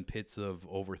fall in pits of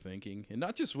overthinking, and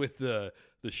not just with the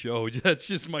show. That's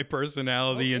just my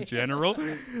personality in general.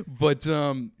 But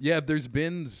yeah, there's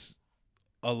been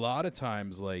a lot of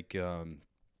times like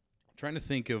trying to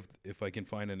think of if I can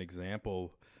find an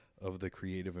example of the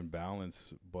creative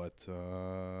imbalance, but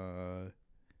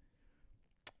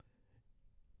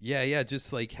yeah,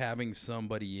 just like having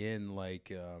somebody in,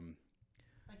 like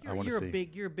you're a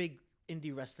big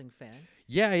indie wrestling fan.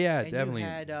 Yeah, and definitely. You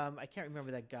had I can't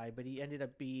remember that guy, but he ended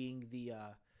up being the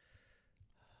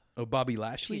Bobby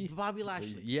Lashley. Bobby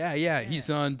Lashley. Yeah,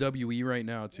 he's on WE right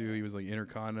now too. He was like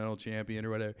Intercontinental Champion or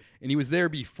whatever, and he was there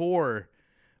before.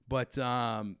 But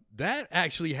that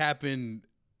actually happened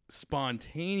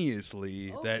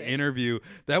spontaneously. That Okay. interview,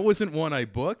 that wasn't one I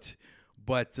booked.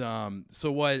 But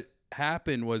so what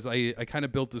happened was I kind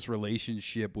of built this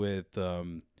relationship with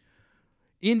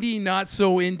indie, not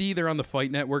so indie. They're on the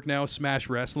Fight Network now, Smash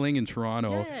Wrestling in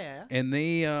Toronto. Yeah. And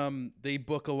they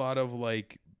book a lot of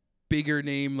like bigger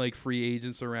name like free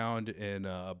agents around. And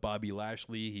Bobby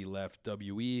Lashley, he left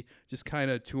WE, just kind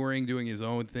of touring, doing his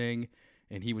own thing.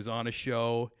 And he was on a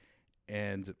show.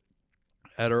 And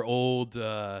at our old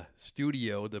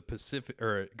studio, the Pacific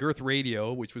or Girth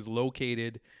Radio, which was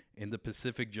located in the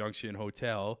Pacific Junction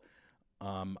Hotel,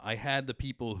 I had the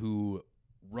people who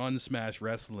run Smash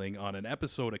Wrestling on an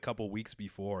episode a couple weeks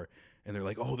before, and they're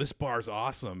like, "Oh, this bar's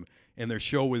awesome!" And their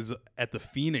show was at the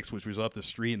Phoenix, which was up the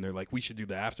street, and they're like, "We should do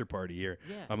the after party here."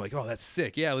 Yeah. I'm like, "Oh, that's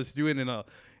sick! Yeah, let's do it." And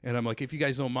I'm like, "If you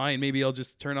guys don't mind, maybe I'll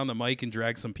just turn on the mic and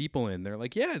drag some people in." They're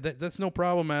like, "Yeah, that's no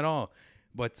problem at all."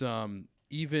 But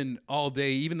even all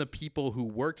day, even the people who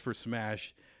worked for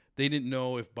Smash, they didn't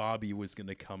know if Bobby was going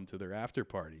to come to their after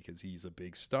party because he's a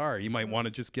big star. He might want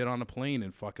to just get on a plane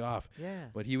and fuck off. Yeah.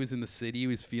 But he was in the city. He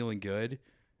was feeling good.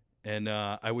 And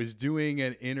I was doing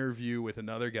an interview with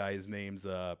another guy. His name's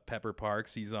Pepper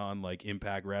Parks. He's on like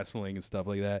Impact Wrestling and stuff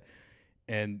like that.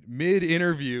 And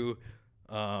mid-interview,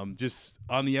 just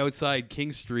on the outside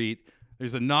King Street,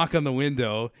 there's a knock on the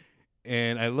window.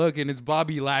 And I look, and it's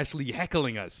Bobby Lashley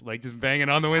heckling us, like just banging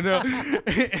on the window,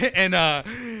 and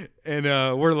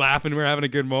we're laughing, we're having a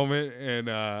good moment, and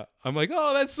I'm like,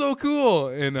 oh, that's so cool,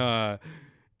 and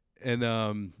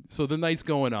so the night's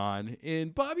going on,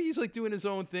 and Bobby's like doing his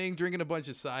own thing, drinking a bunch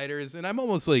of ciders, and I'm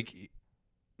almost like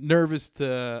nervous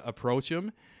to approach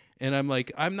him, and I'm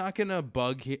like, I'm not gonna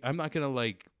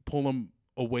like pull him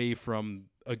away from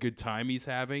a good time he's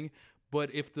having,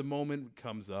 but if the moment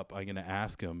comes up, I'm gonna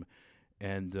ask him.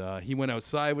 And he went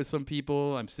outside with some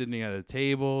people. I'm sitting at a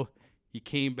table. He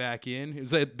came back in. It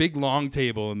was that big long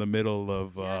table in the middle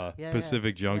of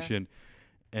Pacific Junction.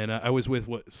 And I was with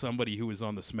somebody who was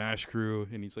on the Smash crew.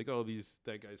 And he's like, oh,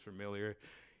 that guy's familiar.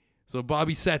 So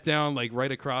Bobby sat down like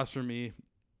right across from me.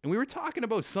 And we were talking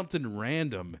about something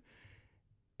random.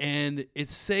 And it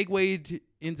segued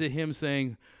into him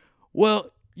saying, well,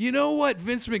 you know what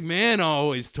Vince McMahon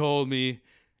always told me?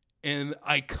 And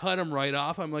I cut him right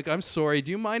off. I'm like, I'm sorry. Do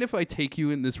you mind if I take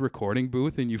you in this recording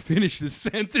booth and you finish this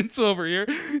sentence over here?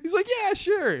 He's like, yeah,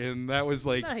 sure. And that was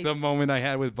like the moment I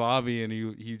had with Bobby, and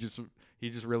he just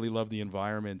really loved the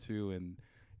environment too. And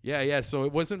yeah. So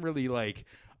it wasn't really like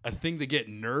a thing to get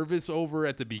nervous over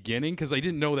at the beginning because I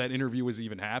didn't know that interview was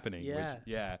even happening.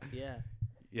 Yeah.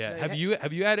 Have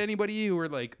you had anybody who were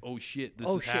like, oh shit, this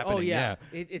is happening? Oh yeah.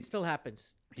 It still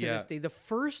happens to this day. The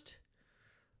first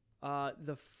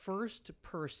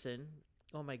person,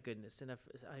 oh my goodness, and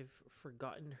I've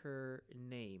forgotten her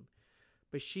name,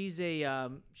 but she's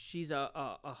a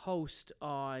host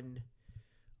on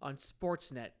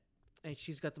Sportsnet, and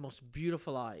she's got the most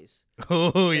beautiful eyes.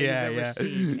 Oh that yeah, you've ever yeah.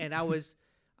 seen. And I was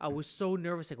so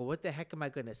nervous. I go, what the heck am I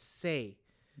gonna say?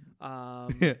 I'm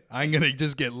gonna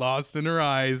just get lost in her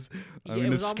eyes. I'm it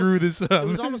gonna was screw this up. It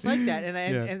was almost like that, and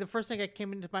Yeah. and the first thing that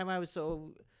came into my mind was,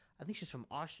 so I think she's from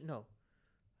No, I don't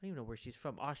even know where she's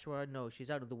from. Oshawa? No, she's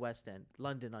out of the West End,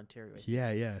 London, Ontario. I think.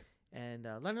 Yeah. And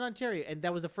London, Ontario, and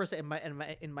that was the first in my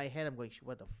head. I'm going,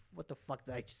 what the fuck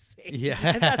did I just say? Yeah.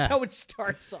 And that's how it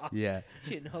starts off. Yeah.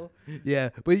 You know. Yeah,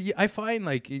 but I find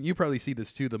like, and you probably see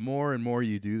this too. The more and more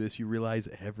you do this, you realize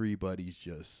everybody's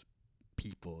just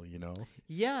people. You know.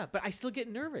 Yeah, but I still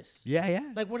get nervous.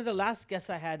 Yeah. Like one of the last guests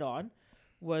I had on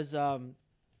was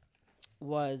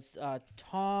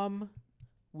Tom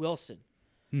Wilson.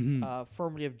 Mm-hmm.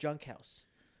 Formerly of Junk House,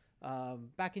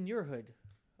 back in your hood,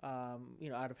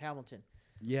 out of Hamilton.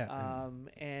 Yeah.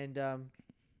 And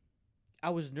I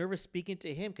was nervous speaking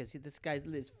to him because this guy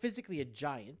is physically a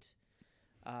giant.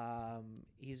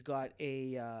 He's got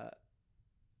a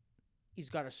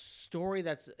story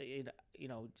that's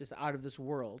just out of this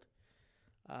world,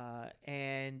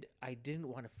 and I didn't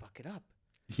want to fuck it up.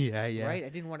 Yeah. Right? I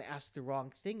didn't want to ask the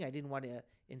wrong thing. I didn't want to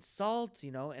insult.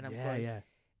 And I'm going. Yeah.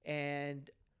 And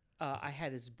I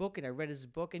had his book, and I read his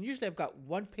book, and usually I've got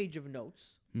 1 page of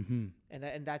notes, Mm-hmm.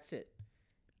 and that's it.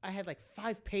 I had like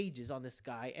 5 pages on this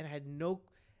guy, and I had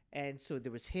and so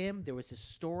there was him, there was his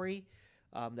story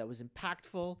that was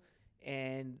impactful,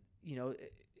 and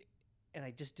and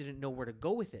I just didn't know where to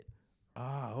go with it.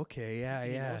 Ah, okay,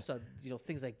 yeah. So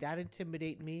things like that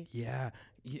intimidate me. Yeah,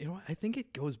 I think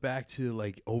it goes back to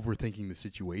like overthinking the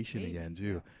situation again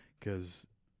too, because.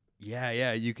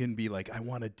 Yeah, you can be like, I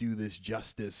want to do this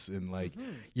justice, and like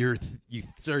you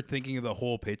start thinking of the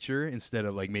whole picture instead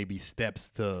of like maybe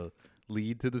steps to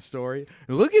lead to the story.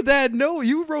 And look at that! No,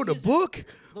 you wrote a book.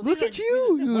 Look at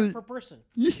you. One per person.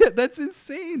 Yeah, that's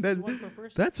insane. One per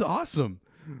person. That's awesome.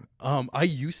 I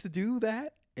used to do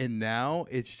that, and now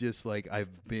it's just like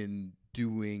I've been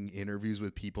doing interviews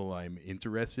with people I'm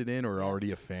interested in or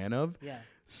already a fan of. Yeah.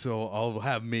 So I'll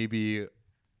have maybe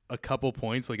a couple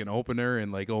points, like an opener,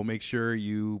 and like, oh, make sure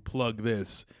you plug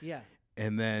this. Yeah.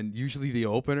 And then usually the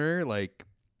opener, like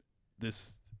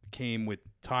this came with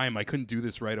time. I couldn't do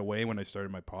this right away when I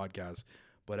started my podcast.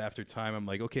 But after time, I'm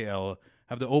like, okay, I'll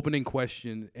have the opening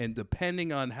question. And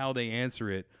depending on how they answer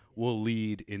it, will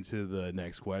lead into the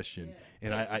next question.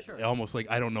 Yeah. And Sure. I almost like,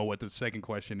 I don't know what the second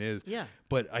question is. Yeah.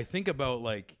 But I think about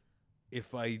like,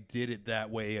 if I did it that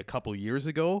way a couple years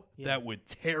ago, that would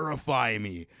terrify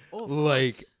me. Oh, of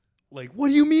like, course. like, what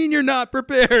do you mean you're not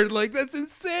prepared? Like, that's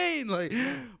insane. Like,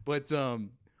 but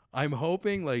I'm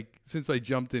hoping, like, since I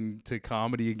jumped into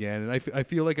comedy again, and I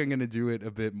feel like I'm gonna do it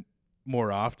a bit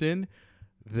more often,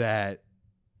 that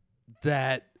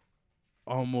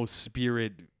almost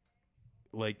spirit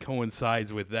like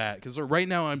coincides with that. Because right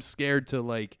now I'm scared to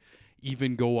like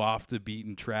even go off the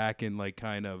beaten track and like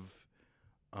kind of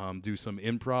do some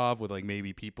improv with like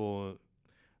maybe people.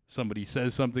 Somebody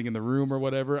says something in the room or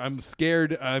whatever. I'm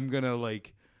scared I'm gonna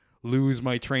like lose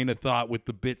my train of thought with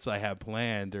the bits I have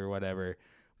planned or whatever.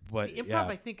 But See, improv,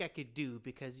 I think I could do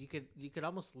because you could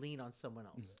almost lean on someone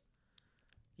else.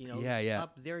 You know,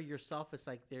 up there yourself. It's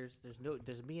like there's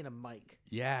me and a mic.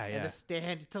 And a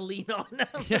stand to lean on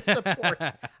for support.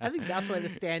 I think that's why the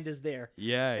stand is there.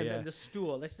 And then the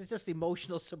stool. This is just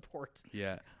emotional support.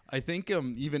 Yeah, I think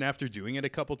even after doing it a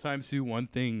couple times too, one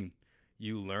thing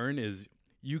you learn is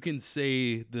you can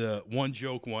say the one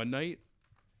joke one night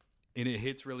and it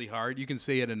hits really hard. You can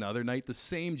say it another night, the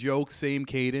same joke, same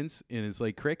cadence, and it's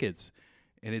like crickets.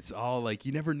 And it's all like,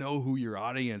 you never know who your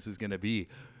audience is going to be.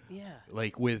 Yeah.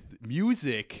 Like with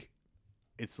music,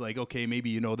 it's like, okay,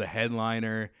 maybe you know the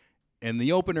headliner and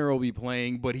the opener will be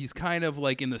playing, but he's kind of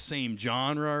like in the same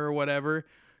genre or whatever.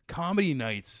 Comedy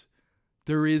nights,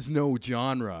 there is no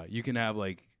genre. You can have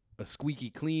like a squeaky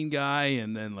clean guy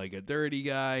and then like a dirty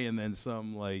guy and then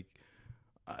some like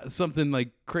something like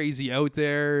crazy out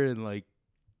there. And like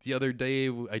the other day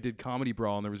I did Comedy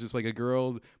Brawl and there was just like a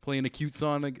girl playing a cute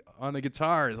song on a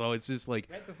guitar. So it's just like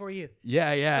right before you.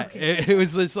 Yeah. Okay. It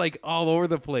was just like all over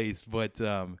the place, but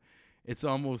it's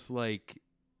almost like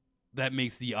that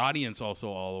makes the audience also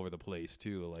all over the place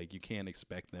too. Like you can't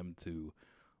expect them to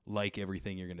like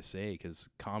everything you're going to say because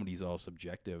comedy's all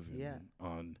subjective.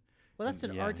 Well, that's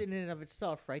an art in and of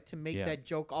itself, right? To make that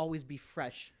joke always be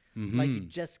fresh. Mm-hmm. Like you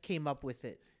just came up with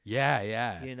it.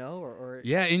 Yeah. You know, or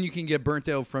and you can get burnt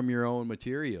out from your own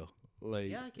material.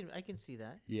 Like I can see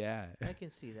that. Yeah. I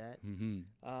can see that.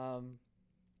 Mm-hmm.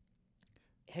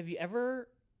 Have you ever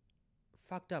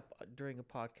fucked up during a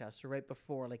podcast or right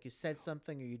before, like you said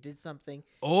something or you did something?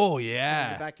 Oh In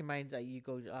yeah. the back of your mind, you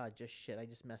go, just shit, I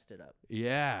just messed it up.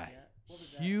 Yeah. What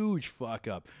was that? Huge fuck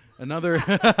up. Another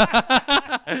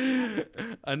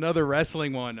another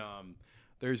wrestling one.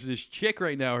 There's this chick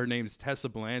right now. Her name's Tessa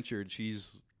Blanchard.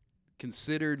 She's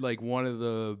considered like one of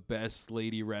the best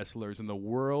lady wrestlers in the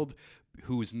world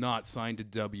who's not signed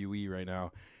to WE right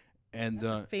now. And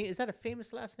Is that a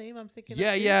famous last name I'm thinking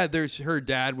yeah, of too? yeah. There's her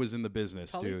dad was in the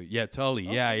business Tully? too. Yeah, Tully.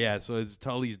 Okay. Yeah. So it's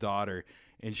Tully's daughter,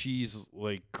 and she's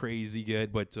like crazy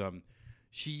good. But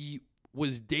she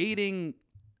was dating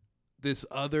this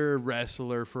other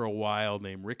wrestler for a while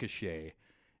named Ricochet.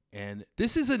 And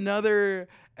this is another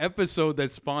episode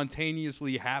that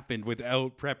spontaneously happened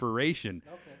without preparation.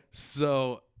 Okay.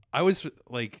 So I was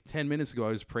like 10 minutes ago,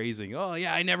 I was praising, oh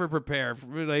yeah, I never prepare.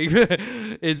 Like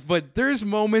but there's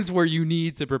moments where you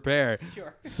need to prepare.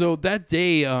 Sure. So that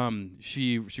day,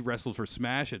 she wrestled for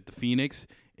Smash at the Phoenix,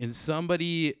 and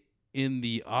somebody in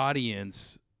the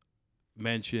audience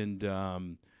mentioned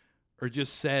or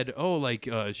just said, oh, like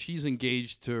she's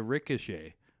engaged to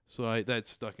Ricochet. So that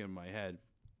stuck in my head.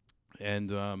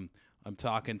 And I'm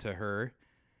talking to her,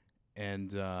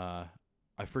 and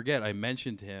I forget, I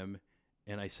mentioned him,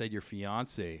 and I said, your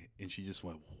fiance, and she just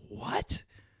went, what?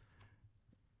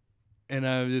 And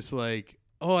I'm just like,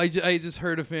 oh, I just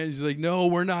heard a fan. She's like, no,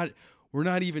 we're not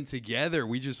even together.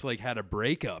 We just like had a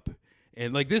breakup,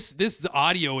 and like this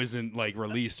audio isn't like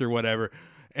released or whatever,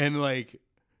 and like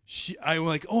I'm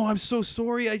like, oh, I'm so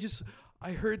sorry.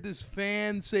 I heard this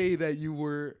fan say that you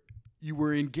were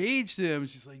engaged to him.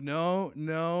 She's like, no.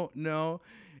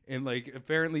 And like,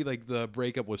 apparently like the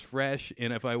breakup was fresh.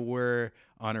 And if I were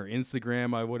on her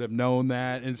Instagram, I would have known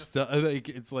that and stuff. Like,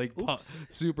 it's like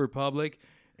super public.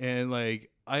 And like,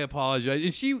 I apologize.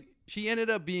 And she ended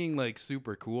up being like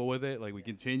super cool with it. Like we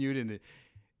continued, and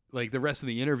like the rest of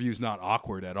the interview is not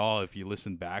awkward at all if you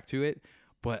listen back to it.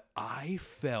 But I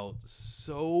felt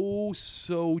so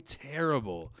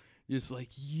terrible. Just like,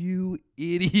 you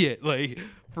idiot. Like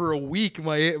for a week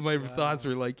my thoughts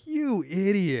were like, you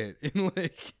idiot. And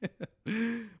like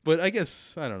but I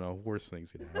guess I don't know, worse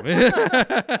things can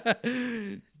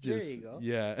happen. There you go.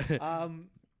 Yeah.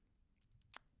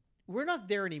 We're not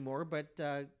there anymore, but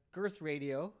Girth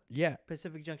Radio, Yeah.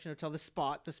 Pacific Junction Hotel, the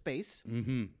spot, the space.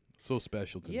 Mm-hmm. So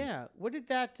special to me. Yeah. What did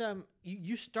that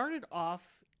you started off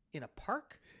in a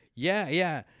park?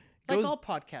 Yeah. Like all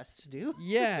podcasts do.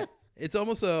 Yeah. It's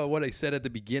almost what I said at the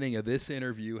beginning of this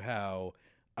interview, how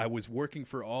I was working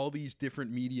for all these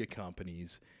different media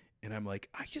companies, and I'm like,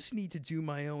 I just need to do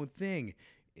my own thing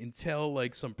and tell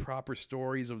like some proper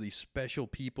stories of these special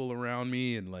people around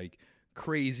me and like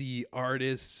crazy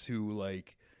artists who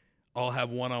like I'll have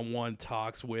one-on-one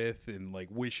talks with and like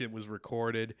wish it was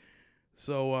recorded.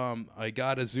 So I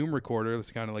got a Zoom recorder. That's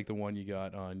kind of like the one you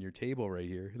got on your table right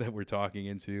here that we're talking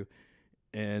into.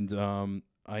 And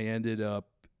I ended up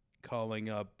calling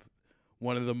up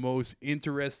one of the most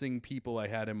interesting people I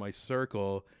had in my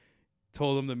circle,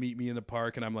 told him to meet me in the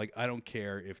park, and I'm like, I don't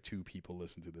care if 2 people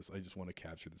listen to this. I just want to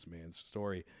capture this man's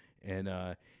story. And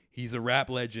he's a rap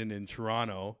legend in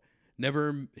Toronto.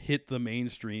 Never hit the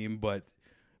mainstream, but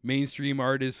mainstream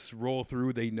artists roll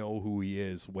through, they know who he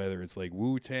is, whether it's like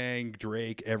Wu-Tang,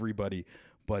 Drake, everybody.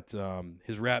 But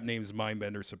his rap name is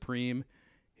Mindbender Supreme.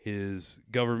 His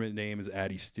government name is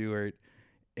Addy Stewart.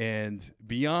 And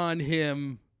beyond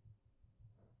him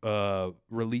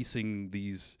releasing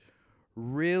these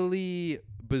really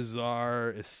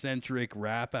bizarre, eccentric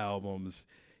rap albums,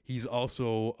 he's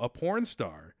also a porn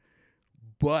star.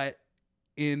 But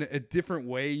in a different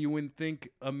way you wouldn't think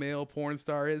a male porn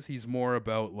star is. He's more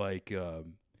about like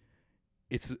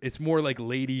it's more like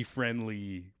lady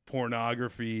friendly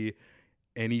pornography,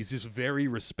 and he's just very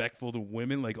respectful to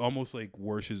women, like almost like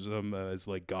worships them as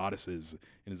like goddesses,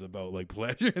 and is about like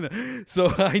pleasure.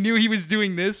 So I knew he was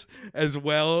doing this as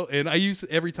well, and I used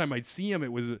every time I'd see him,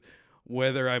 it was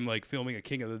whether I'm like filming a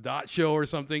King of the Dot show or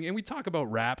something, and we talk about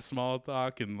rap small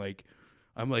talk, and like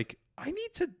I'm like, I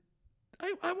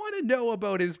want to know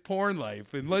about his porn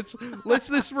life, and let's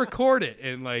just record it.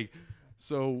 And like,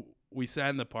 so we sat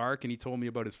in the park, and he told me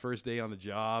about his first day on the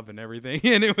job and everything,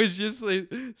 and it was just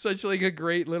like such like a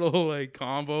great little like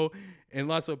combo. And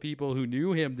lots of people who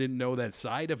knew him didn't know that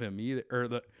side of him either, or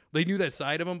they knew that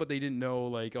side of him, but they didn't know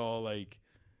like all like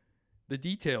the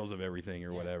details of everything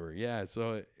or whatever. Yeah,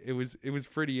 so it was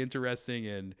pretty interesting.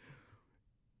 And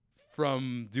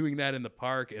from doing that in the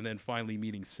park and then finally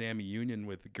meeting Sammy Union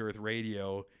with Girth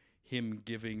Radio, him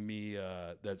giving me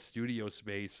that studio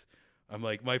space, I'm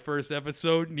like, my first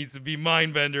episode needs to be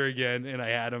Mindbender again. And I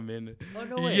had him in. Oh,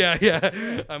 no way.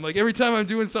 Yeah. I'm like, every time I'm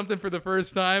doing something for the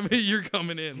first time, you're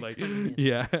coming in.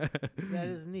 Yeah. That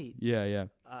is neat. Yeah.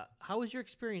 How was your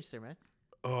experience there, man?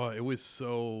 Oh, it was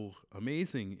so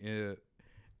amazing.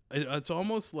 It's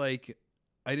almost like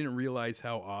I didn't realize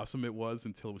how awesome it was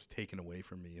until it was taken away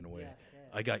from me in a way. Yeah.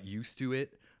 I got used to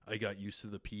it. I got used to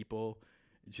the people,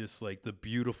 just like the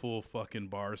beautiful fucking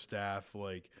bar staff.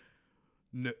 Like,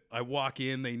 I walk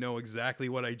in, they know exactly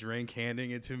what I drink,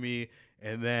 handing it to me.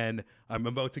 And then I'm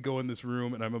about to go in this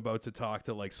room and I'm about to talk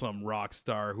to like some rock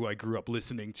star who I grew up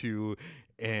listening to.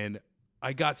 And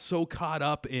I got so caught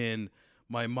up in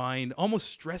my mind, almost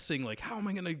stressing, like, how am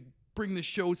I going to bring the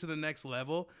show to the next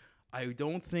level? I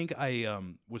don't think I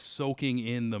was soaking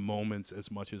in the moments as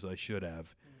much as I should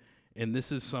have. And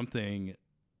this is something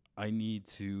I need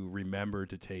to remember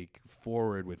to take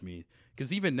forward with me.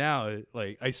 Because even now,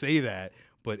 like, I say that,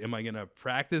 but am I going to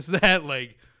practice that?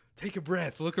 Like, take a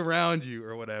breath, look around you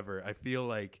or whatever. I feel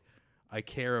like I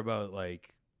care about,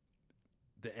 like,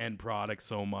 the end product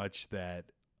so much that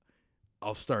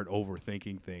I'll start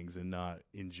overthinking things and not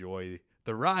enjoy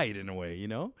the ride in a way, you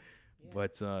know? Yeah.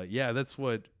 But, yeah, that's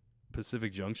what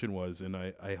Pacific Junction was. And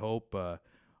I hope,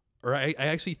 I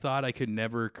actually thought I could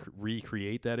never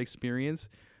recreate that experience,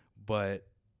 but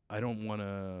I don't want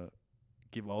to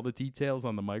give all the details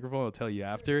on the microphone. I'll tell you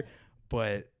after,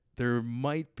 but there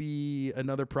might be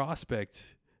another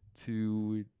prospect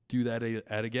to do that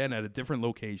at a different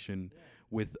location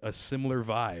with a similar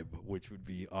vibe, which would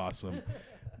be awesome.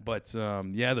 But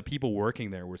yeah, the people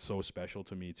working there were so special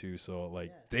to me too. So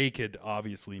like they could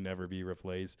obviously never be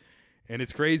replaced. And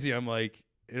it's crazy. I'm like,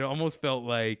 it almost felt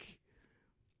like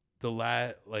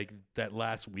that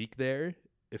last week there.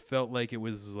 It felt like it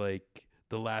was like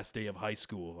the last day of high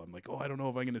school. I'm like, oh, I don't know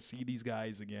if I'm gonna see these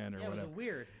guys again or whatever. It was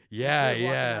weird.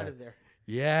 Yeah. Out of there.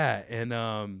 Yeah,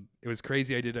 and it was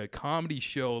crazy. I did a comedy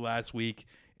show last week,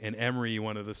 and Emery,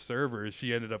 one of the servers,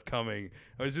 she ended up coming.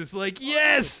 I was just like,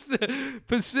 yes,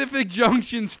 Pacific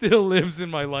Junction still lives in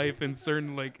my life in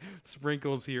certain like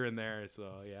sprinkles here and there. So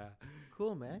yeah,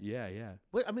 Cool, man. yeah, yeah.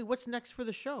 What's next for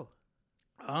the show?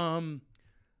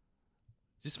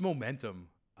 Just momentum.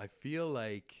 I feel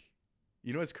like,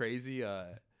 you know what's crazy?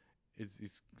 It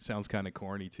sounds kind of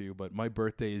corny too, but my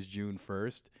birthday is June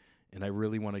 1st, and I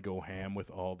really want to go ham with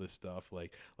all this stuff.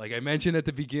 Like I mentioned at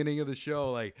the beginning of the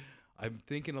show, like I'm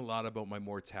thinking a lot about my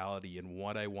mortality and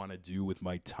what I want to do with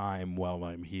my time while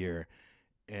I'm here.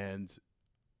 And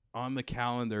on the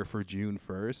calendar for June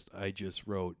 1st, I just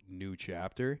wrote new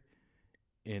chapter,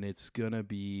 and it's going to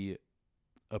be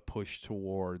a push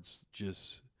towards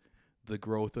just the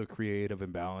growth of Creative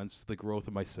Imbalance, the growth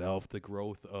of myself, the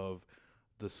growth of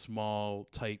the small,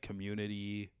 tight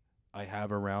community I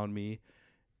have around me.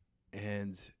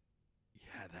 And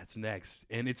yeah, that's next.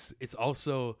 And it's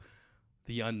also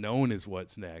the unknown is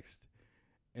what's next.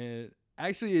 And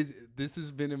actually, this has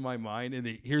been in my mind, and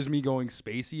here's me going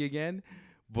spacey again.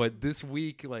 But this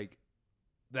week, like,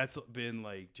 that's been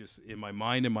like just in my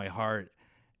mind and my heart.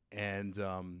 And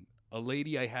a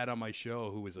lady I had on my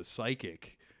show who was a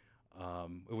psychic,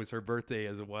 it was her birthday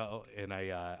as well, and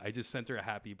I just sent her a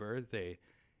happy birthday,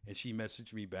 and she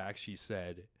messaged me back. She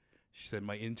said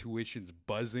my intuition's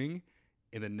buzzing,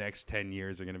 and the next 10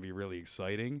 years are going to be really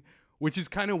exciting, which is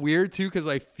kind of weird too, because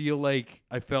I felt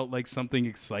like something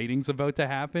exciting's about to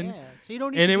happen. Yeah, so you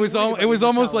don't. And it was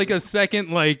almost like a second,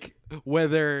 like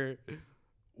whether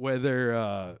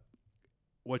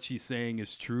what she's saying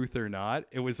is truth or not.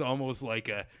 It was almost like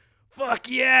a fuck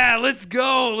yeah, let's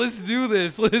go, let's do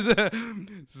this.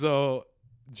 So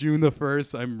June the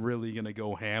 1st, I'm really gonna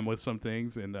go ham with some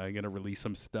things, and I'm gonna release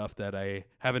some stuff that I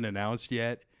haven't announced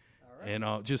yet. And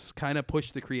I'll just kind of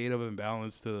push the Creative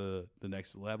Imbalance to the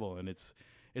next level. And it's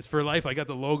for life. I got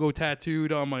the logo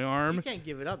tattooed on my arm. You can't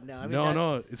give it up now. I mean,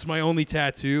 no, it's my only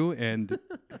tattoo, and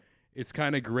it's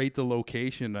kind of great, the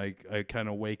location. I kind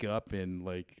of wake up and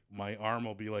like my arm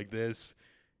will be like this,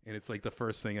 and it's like the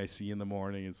first thing I see in the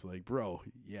morning. It's like, bro,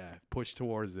 yeah, push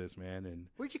towards this, man. And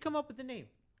where'd you come up with the name?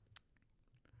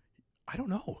 I don't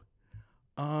know.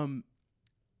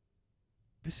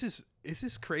 This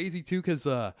is crazy too, because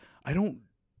I don't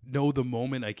know the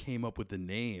moment I came up with the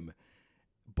name,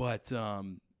 but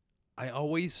I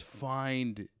always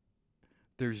find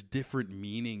there's different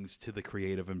meanings to the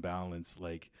Creative Imbalance,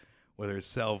 like whether it's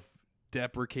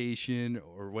self-deprecation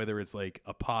or whether it's like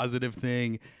a positive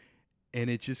thing, and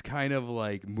it just kind of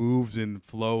like moves and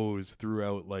flows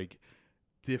throughout like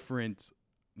different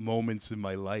moments in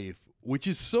my life, which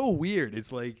is so weird.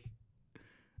 It's like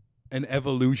an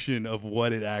evolution of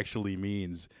what it actually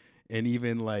means. And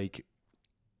even like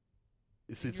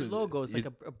Your logo is like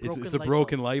a broken it's a light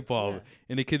broken bulb. light bulb. Yeah.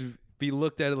 And it could be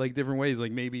looked at like different ways.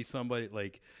 Like maybe somebody,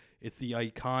 like it's the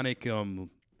iconic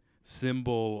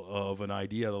symbol of an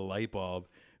idea, the light bulb.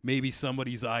 Maybe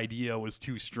somebody's idea was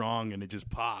too strong and it just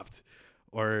popped.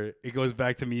 Or it goes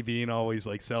back to me being always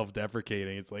like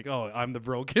self-deprecating. It's like, oh, I'm the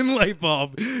broken light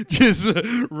bulb just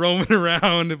roaming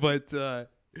around. But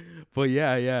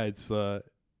yeah, it's I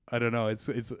don't know. It's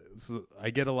I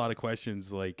get a lot of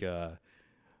questions like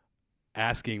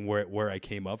asking where I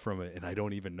came up from it, and I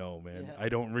don't even know, man. Yeah. I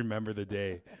don't remember the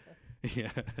day. Yeah.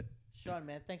 Sean,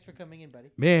 man, thanks for coming in, buddy.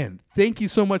 Man, thank you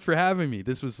so much for having me.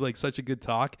 This was like such a good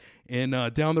talk. And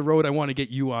down the road, I want to get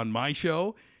you on my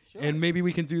show. Sure. And maybe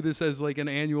we can do this as like an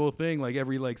annual thing, like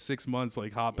every like 6 months,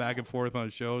 like hop back and forth on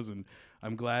shows. And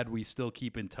I'm glad we still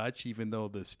keep in touch, even though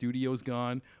the studio's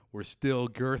gone. We're still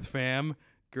Girth fam.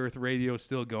 Girth Radio is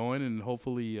still going. And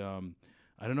hopefully, I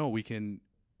don't know, we can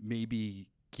maybe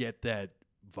get that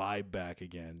vibe back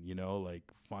again, you know, like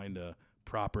find a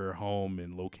proper home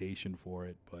and location for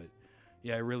it. But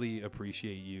yeah, I really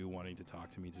appreciate you wanting to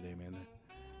talk to me today, man.